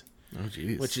 heroes. Oh,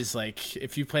 geez. Which is like,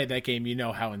 if you played that game, you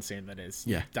know how insane that is.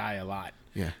 Yeah. You die a lot.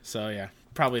 Yeah. So, yeah,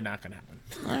 probably not going to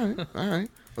happen. All right.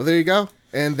 Well, there you go.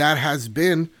 And that has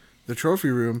been the trophy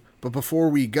room. But before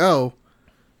we go,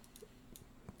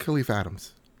 Khalif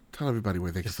Adams, tell everybody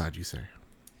where they can find you, sir.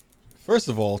 First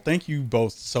of all, thank you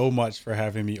both so much for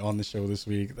having me on the show this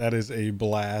week. That is a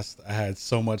blast. I had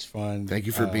so much fun. Thank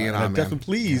you for being on, man.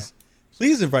 Definitely,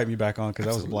 please invite me back on, because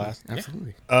that was a blast.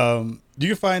 Absolutely. You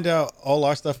can find out all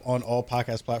our stuff on all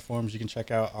podcast platforms. You can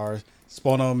check out our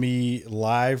Spawn on Me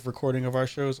live recording of our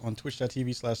shows on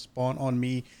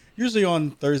twitch.tv/spawnonme, usually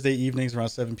on Thursday evenings around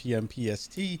 7 p.m.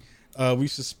 PST. We've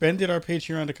suspended our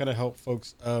Patreon to kind of help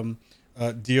folks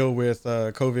deal with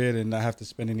COVID and not have to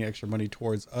spend any extra money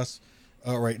towards us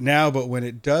right now. But when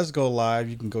it does go live,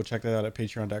 you can go check that out at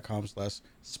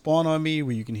patreon.com/spawnonme,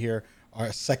 where you can hear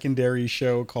our secondary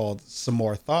show called Some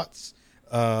More Thoughts.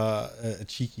 A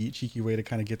cheeky way to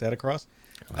kind of get that across.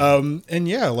 And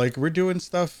yeah, like, we're doing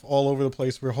stuff all over the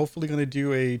place. We're hopefully going to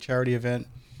do a charity event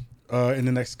in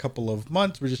the next couple of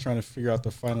months. We're just trying to figure out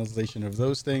the finalization of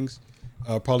those things.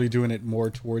 Probably doing it more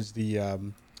towards the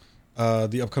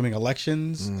upcoming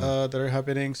elections that are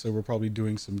happening. So we're probably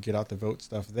doing some get out the vote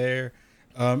stuff there.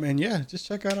 And yeah, just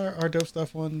check out our dope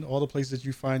stuff on all the places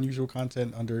you find usual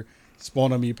content under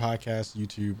Spawn on Me Podcast,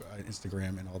 YouTube,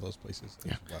 Instagram, and all those places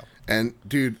as well. And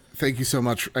dude, thank you so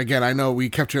much. Again, I know we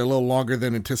kept you a little longer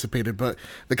than anticipated, but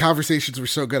the conversations were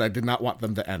so good, I did not want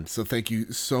them to end. So thank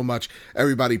you so much,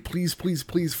 everybody. Please, please,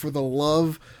 please, for the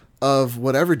love of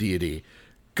whatever deity,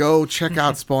 go check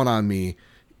out Spawn on Me.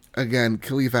 Again,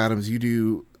 Khalif Adams, you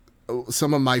do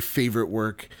some of my favorite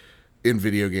work in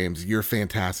video games. You're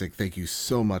fantastic. Thank you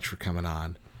so much for coming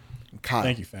on. Kyle,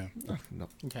 Thank you, fam. No,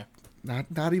 Okay.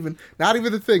 not even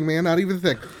the thing, man. Not even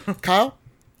the thing. Kyle,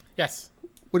 Yes.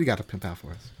 what do you got to pimp out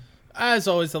for us? As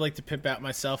always, I like to pimp out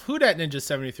myself. Whodat Ninja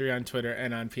 73 on Twitter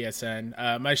and on PSN.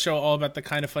 My show, all about the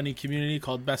kind of funny community,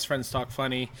 called Best Friends Talk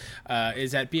Funny,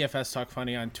 is at BFS Talk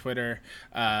Funny on Twitter.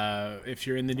 If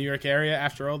you're in the New York area,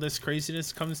 after all this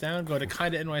craziness comes down, go to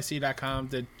kindanyc.com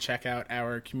to check out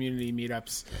our community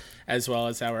meetups, as well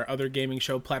as our other gaming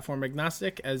show, Platform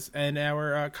Agnostic, and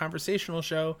our conversational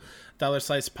show, Dollar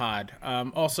Slice Pod.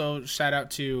 Also, shout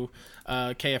out to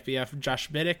KFBF Josh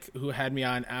Biddick, who had me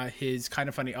on his Kind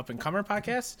of Funny Up and Comer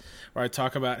podcast, where I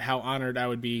talk about how honored I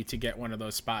would be to get one of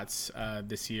those spots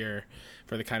this year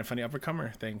for the Kind of Funny Up and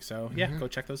Comer thing. So yeah, go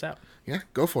check those out. Yeah,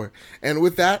 go for it. And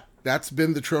with that, that's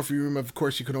been the Trophy Room. Of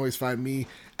course, you can always find me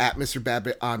at Mr.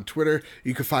 Badbit on Twitter.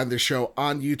 You can find the show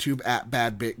on YouTube at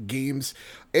Badbit Games.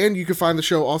 And you can find the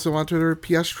show also on Twitter,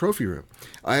 PS Trophy Room.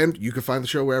 And you can find the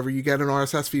show wherever you get an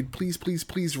RSS feed. Please, please,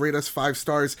 please rate us 5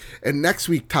 stars. And next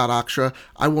week, Todd Aksha,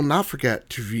 I will not forget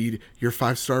to read your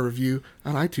 5-star review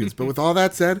on iTunes. But with all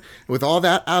that said, and with all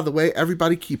that out of the way,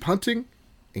 everybody keep hunting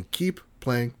and keep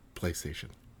playing PlayStation.